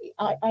to.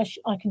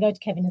 I can go to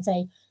Kevin and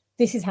say,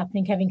 this is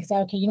happening. Kevin can say,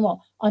 okay, you know what,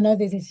 I know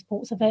there's this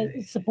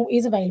support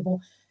is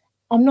available.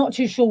 I'm not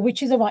too sure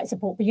which is the right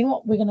support, but you know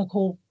what, we're going to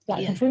call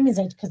Black Country Women's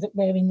Aid because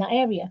we're in that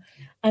area,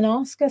 and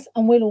ask us,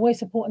 and we'll always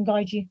support and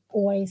guide you,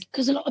 always.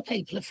 Because a lot of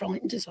people are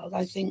frightened as well.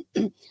 I think,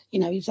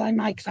 if they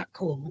make that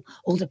call,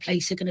 all the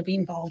police are going to be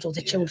involved, or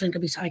the children are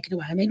going to be taken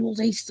away. I mean, all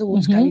these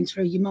thoughts going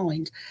through your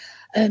mind.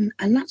 And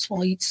that's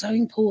why it's so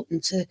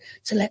important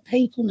to let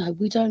people know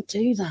we don't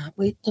do that.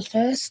 The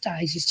first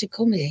stage is to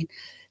come in,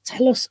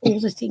 tell us all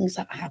the things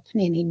that are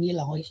happening in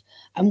your life,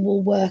 and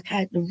we'll work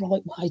out the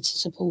right way to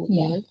support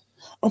you.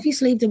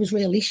 Obviously, if there was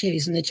real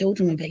issues and the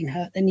children were being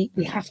hurt, then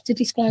we have to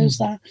disclose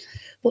that.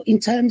 But in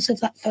terms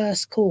of that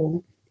first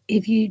call,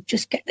 if you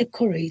just get the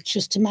courage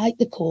just to make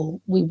the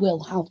call, we will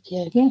help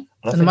you.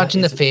 And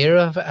imagine the fear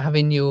of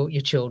having your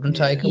children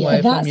taken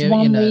away from you. That's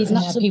one reason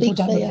that people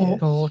don't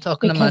report. I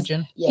can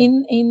imagine.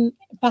 In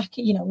back,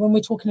 when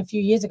we're talking a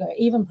few years ago,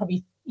 even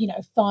probably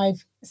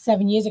 5-7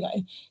 years ago,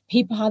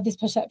 people had this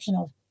perception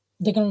of,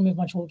 they're going to remove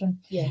my children.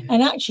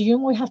 And actually,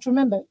 we have to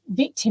remember,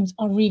 victims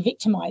are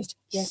re-victimized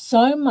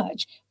so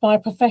much by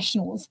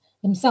professionals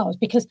themselves,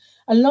 because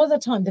a lot of the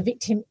time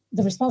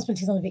the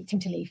responsibility is on the victim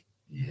to leave.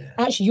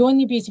 Actually, you're in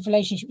the abusive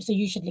relationship, so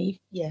you should leave.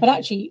 But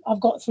actually, I've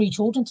got 3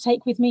 children to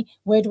take with me.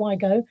 Where do I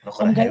go? I've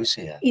got a house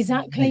here.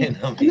 Exactly. And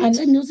that's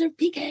another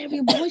big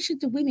area. Why should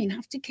the women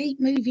have to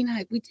keep moving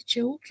out with the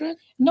children?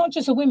 Not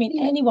just the women,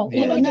 anyone.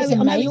 I know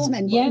it's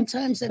men, but in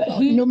terms of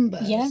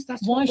numbers,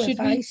 that's why what we're should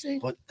facing.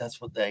 But that's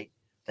what they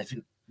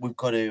think, we've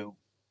got to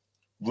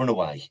run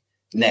away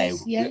now.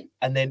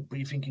 And then, but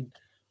you're thinking,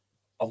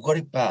 I've got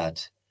it bad,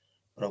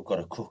 but I've got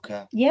a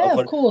cooker.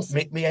 Of course.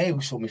 My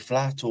house or my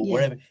flat or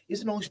wherever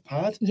is a nice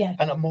pad.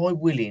 And am I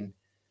willing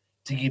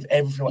to give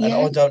everything? And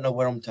I don't know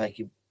where I'm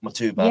taking my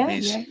 2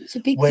 babies. It's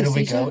a big where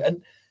decision. do we go?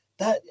 And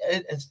that,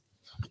 as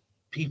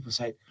people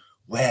say,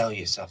 well,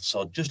 you soft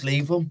sod, just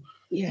leave them.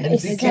 And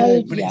it's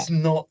it's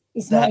not.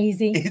 It's not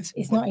easy.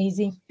 It's not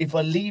easy. If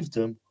I leave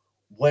them,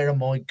 where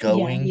am I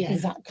going?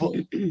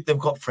 Exactly. But they've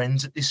got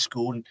friends at this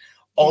school, and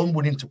I'm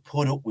willing to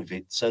put up with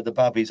it so the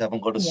babies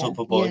haven't got a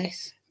supper boy.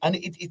 And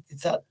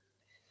it's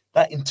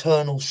that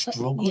internal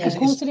struggle. Of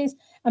course it is.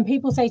 And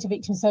people say to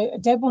victims, so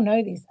Deb will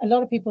know this, a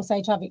lot of people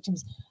say to our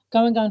victims,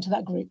 go into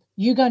that group,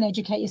 you go and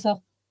educate yourself.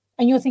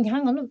 And you're thinking,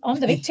 hang on, I'm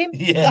the victim.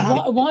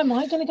 Why am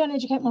I going to go and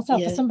educate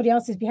myself for somebody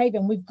else's behaviour?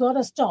 And we've got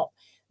to stop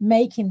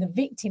making the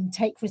victim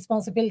take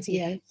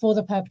responsibility for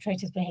the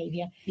perpetrator's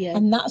behaviour.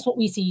 And that's what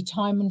we see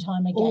time and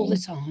time again. All the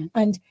time.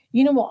 And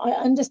you know what? I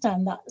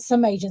understand that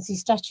some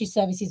agencies, statutory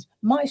services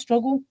might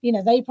struggle.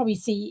 They probably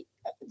see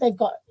they've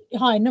got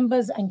higher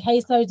numbers and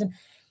caseloads.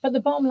 But the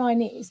bottom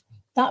line is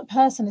that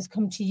person has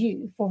come to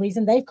you for a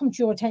reason. They've come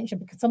to your attention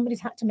because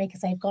somebody's had to make a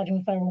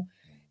safeguarding referral.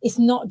 It's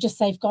not just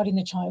safeguarding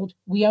the child.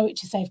 We owe it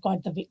to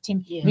safeguard the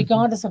victim.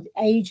 Regardless of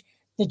age,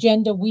 the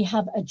gender, we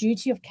have a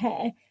duty of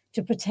care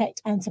to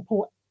protect and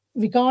support,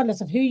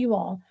 regardless of who you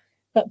are,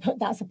 but put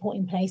that support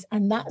in place.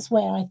 And that's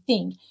where I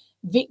think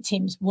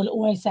victims will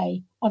always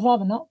say, I'd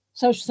rather not.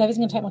 Social service is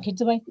going to take my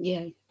kids away.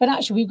 Yeah. But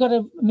actually, we've got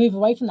to move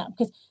away from that,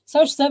 because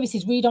social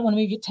services really don't want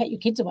to take your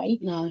kids away.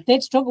 No.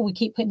 They'd struggle with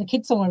keep putting the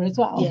kids somewhere as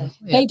well. Yeah.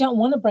 They don't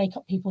want to break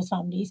up people's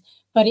families,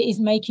 but it is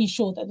making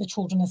sure that the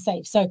children are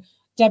safe. So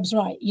Deb's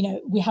right. You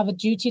know, we have a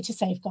duty to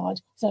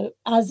safeguard. So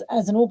as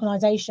an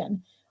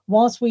organisation,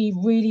 whilst we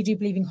really do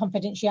believe in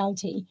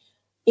confidentiality,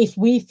 if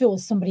we feel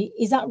somebody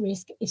is at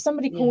risk, if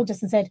somebody called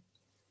us and said,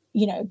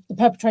 you know, the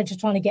perpetrator's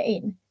trying to get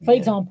in, for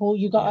example,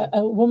 you got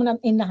a woman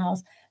in the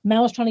house,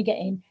 male's trying to get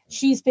in,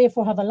 she's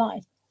fearful of her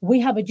life,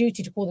 we have a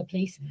duty to call the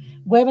police,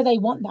 whether they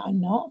want that or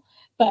not.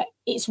 But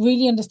it's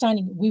really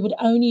understanding we would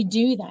only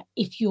do that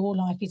if your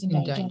life is in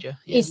danger.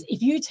 It's,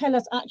 if you tell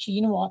us, actually,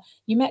 you know what,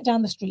 you met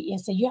down the street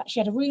yesterday, you actually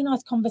had a really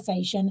nice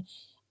conversation,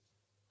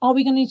 are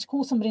we going to need to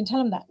call somebody and tell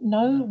them that?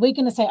 No, we're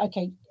going to say,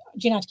 okay, do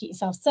you know how to keep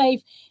yourself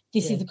safe?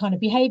 This is the kind of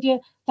behavior.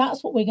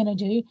 That's what we're going to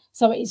do.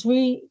 So it's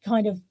really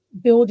kind of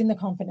building the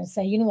confidence.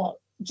 Say, you know what,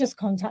 just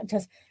contact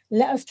us.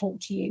 Let us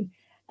talk to you.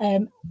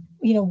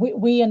 You know,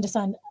 we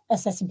understand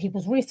assessing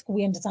people's risk.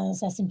 We understand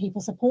assessing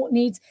people's support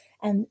needs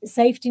and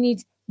safety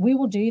needs. We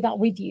will do that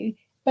with you.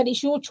 But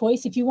it's your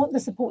choice. If you want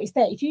the support, it's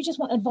there. If you just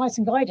want advice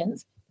and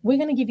guidance, we're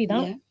going to give you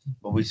that. Yeah.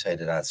 Well, we say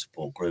that our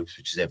support groups,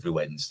 which is every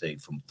Wednesday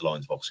from the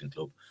Lions Boxing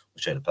Club,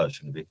 we'll show the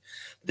poster in a bit.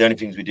 But the only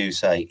things we do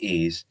say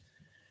is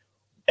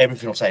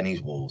everything I'm saying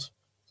is walls,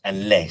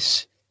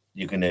 unless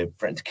you're going to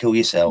threaten to kill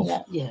yourself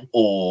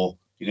or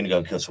you're going to go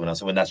and kill someone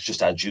else. I mean, that's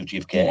just our duty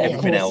of care.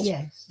 Everything else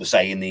we're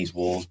saying these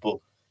walls, but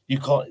you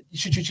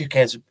should treat your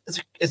care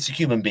as a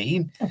human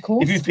being. Of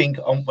course. If you think,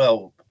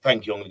 well,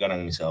 thank you, I'm going to go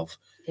hang myself,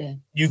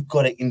 you've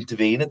got to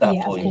intervene at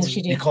that point. Of course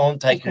you do. You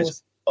can't take it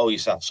as, oh, you're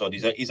satisfied.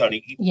 He's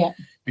only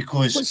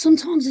because. But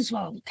sometimes as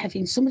well,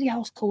 Kevin, somebody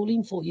else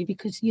calling for you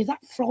because you're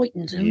that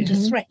frightened and under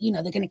threat. You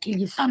know, they're going to kill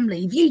your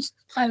family. If you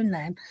phone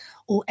them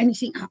or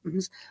anything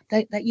happens,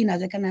 they you know,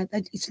 they're going to.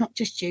 It's not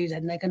just you.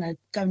 Then they're going to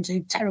go and do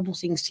terrible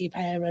things to your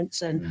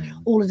parents and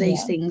all of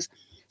these things.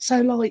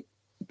 So like,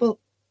 but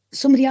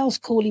somebody else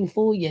calling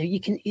for you, you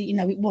can, you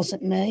know, it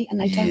wasn't me, and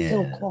they don't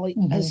feel quite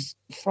as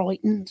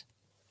frightened.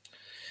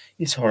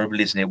 It's horrible,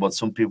 isn't it? What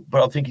some people,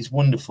 but I think it's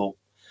wonderful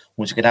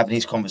once you can have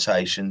these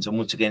conversations. And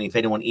once again, if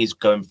anyone is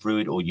going through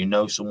it, or you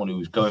know someone who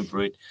is going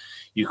through it,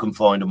 you can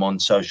find them on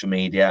social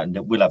media, and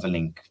we'll have a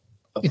link.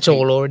 It's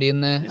all already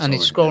in there, and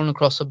it's scrolling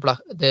across the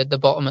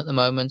bottom at the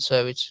moment.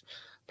 So it's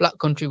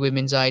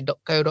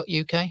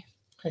blackcountrywomens'aid.co.uk.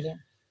 Brilliant.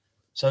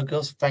 So,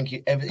 girls, thank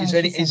you.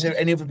 Is there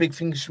any other big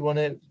things you want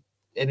to?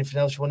 Anything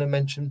else you want to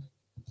mention?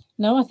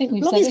 No, I think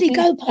we've said Obviously,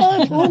 go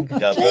purple.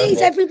 Go Please,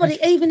 purple. everybody,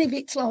 even if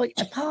it's like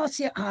a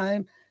party at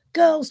home,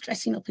 girls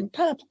dressing up in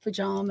purple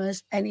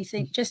pajamas,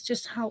 anything,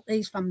 just help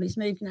these families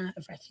moving out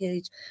of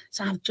refuge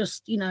to have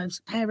just, you know,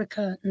 a pair of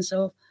curtains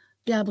or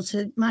be able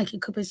to make a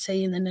cup of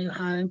tea in the new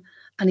home.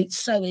 And it's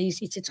so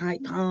easy to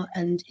take part,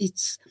 and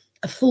it's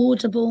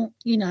affordable.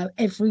 You know,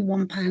 every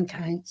 £1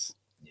 counts.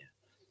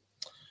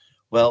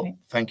 Well,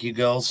 thank you,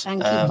 girls.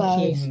 Thank you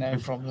both. No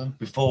problem.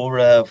 Before,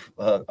 well,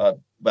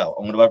 I'm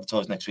going to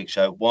advertise next week's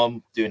show.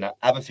 One, doing that,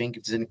 have a think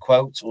if there's any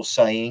quotes or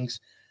sayings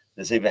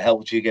that's either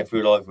helped you get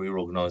through life or your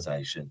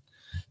organisation.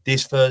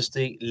 This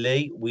Thursday,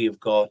 Lee,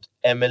 we've got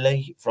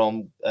Emily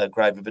from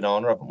Gravy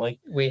Banana, haven't we?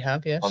 We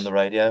have, yes. On the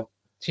radio.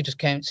 She does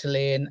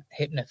counselling,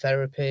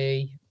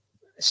 hypnotherapy,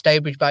 a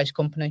Stourbridge-based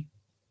company.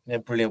 Yeah,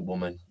 brilliant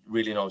woman,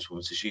 really nice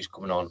woman. So she's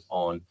coming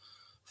on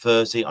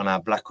Thursday on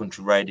our Black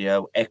Country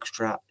Radio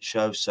Extra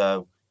show.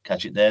 So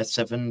catch it there,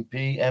 7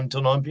 p.m.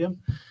 till 9 p.m.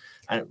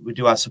 And we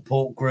do our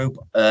support group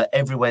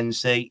every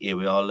Wednesday. Here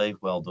we are, Lee.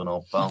 Well done,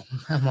 old pal.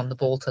 I'm on the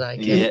ball today.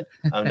 Yeah,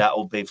 and that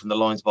will be from the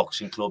Lions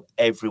Boxing Club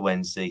every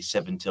Wednesday,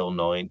 7 till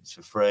 9. It's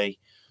for free.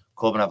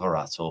 Come and have a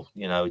rattle.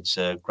 You know, it's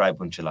a great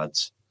bunch of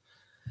lads.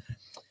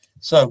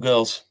 So,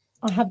 girls.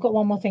 I have got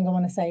one more thing I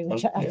want to say,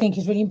 which I think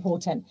is really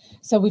important.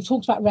 So we've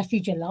talked about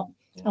refuge a lot,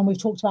 and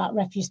we've talked about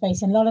refuge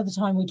space. And a lot of the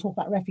time we talk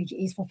about refuge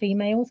is for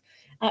females.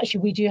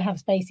 Actually, we do have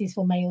spaces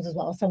for males as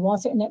well. So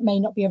whilst it may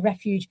not be a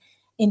refuge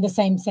in the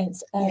same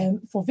sense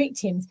for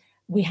victims,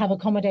 we have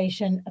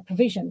accommodation, a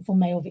provision for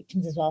male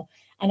victims as well.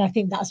 And I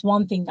think that's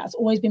one thing that's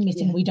always been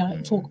missing. We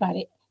don't talk about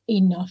it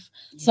enough.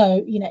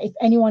 So, you know, if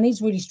anyone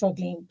is really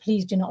struggling,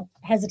 please do not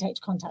hesitate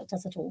to contact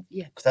us at all.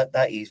 Yeah, because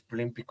that is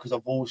brilliant, because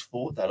I've always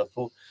thought that. I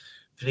thought,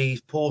 for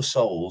these poor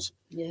souls,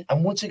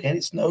 and once again,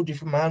 it's no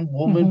different man,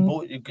 woman,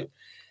 boy.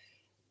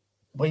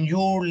 When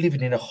you're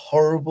living in a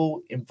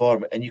horrible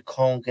environment and you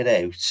can't get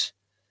out,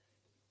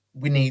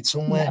 we need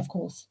somewhere. Yeah, of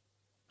course.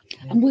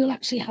 And we'll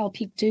actually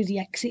help you do the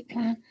exit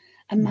plan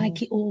and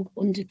make it all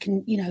under,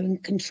 in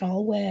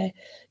control, where,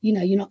 you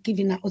know, you're not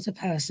giving that other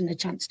person a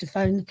chance to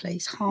phone the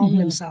police, harm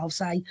themselves,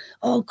 say,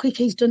 oh, quick,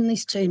 he's done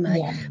this to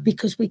me,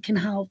 because we can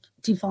help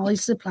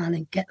devise the plan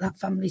and get that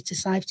family to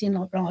safety. And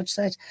like Raj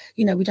said,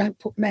 you know, we don't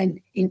put men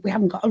in, we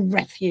haven't got a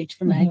refuge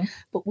for men,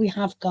 but we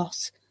have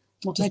got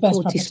what they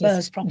call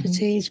dispersed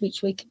properties,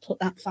 which we can put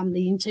that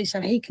family into,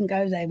 so he can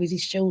go there with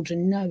his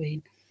children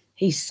knowing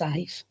he's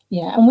safe.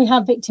 Yeah, and we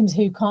have victims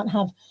who can't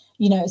have,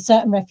 you know,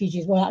 certain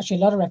refugees. Well, actually,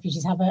 a lot of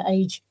refugees have an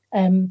age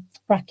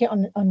bracket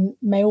on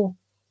male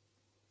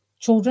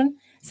children.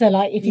 So,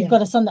 like, if you've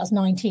got a son that's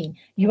 19,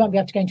 you won't be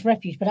able to go into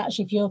refuge. But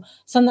actually, if your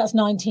son that's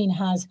 19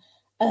 has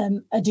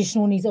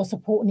additional needs or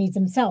support needs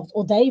themselves,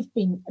 or they've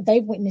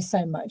witnessed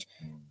so much,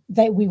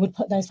 we would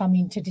put those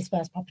families into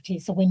dispersed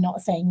properties. So we're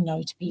not saying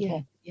no to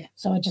people. Yeah.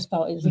 So I just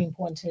felt it was really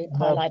important to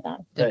highlight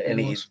that.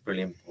 Ellie is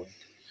brilliant.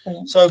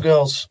 Brilliant. So,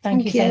 girls,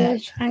 Thank you so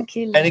much. Thank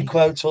you. any Lee.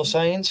 quotes or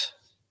sayings?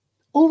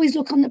 Always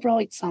look on the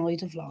bright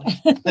side of life.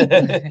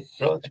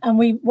 Right. And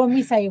when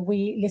we say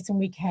we listen,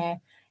 we care,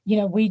 you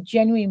know, we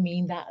genuinely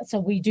mean that. So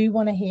we do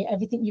want to hear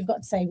everything you've got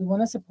to say. We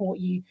want to support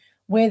you.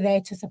 We're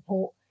there to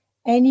support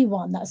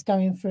anyone that's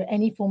going through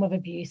any form of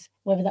abuse,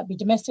 whether that be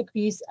domestic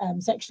abuse,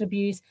 sexual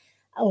abuse,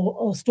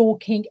 or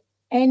stalking,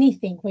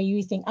 anything where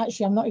you think,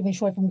 actually, I'm not even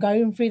sure if I'm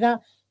going through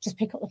that. Just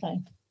pick up the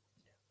phone.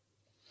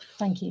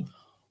 Thank you.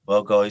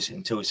 Well, guys,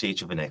 until we see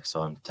each other next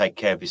time, take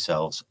care of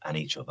yourselves and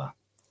each other.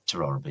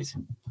 Ta-ra a bit.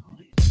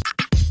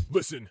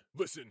 Listen.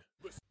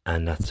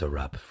 And that's a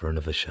wrap for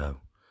another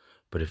show.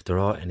 But if there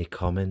are any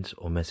comments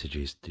or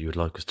messages that you would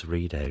like us to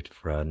read out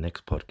for our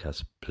next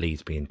podcast,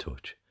 please be in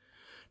touch.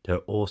 There are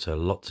also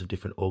lots of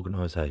different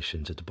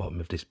organisations at the bottom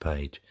of this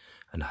page,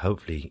 and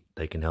hopefully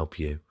they can help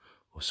you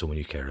or someone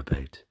you care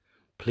about.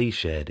 Please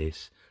share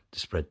this to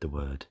spread the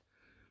word.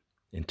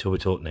 Until we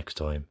talk next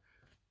time,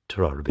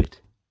 ta-ra a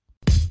bit.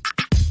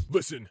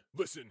 Listen.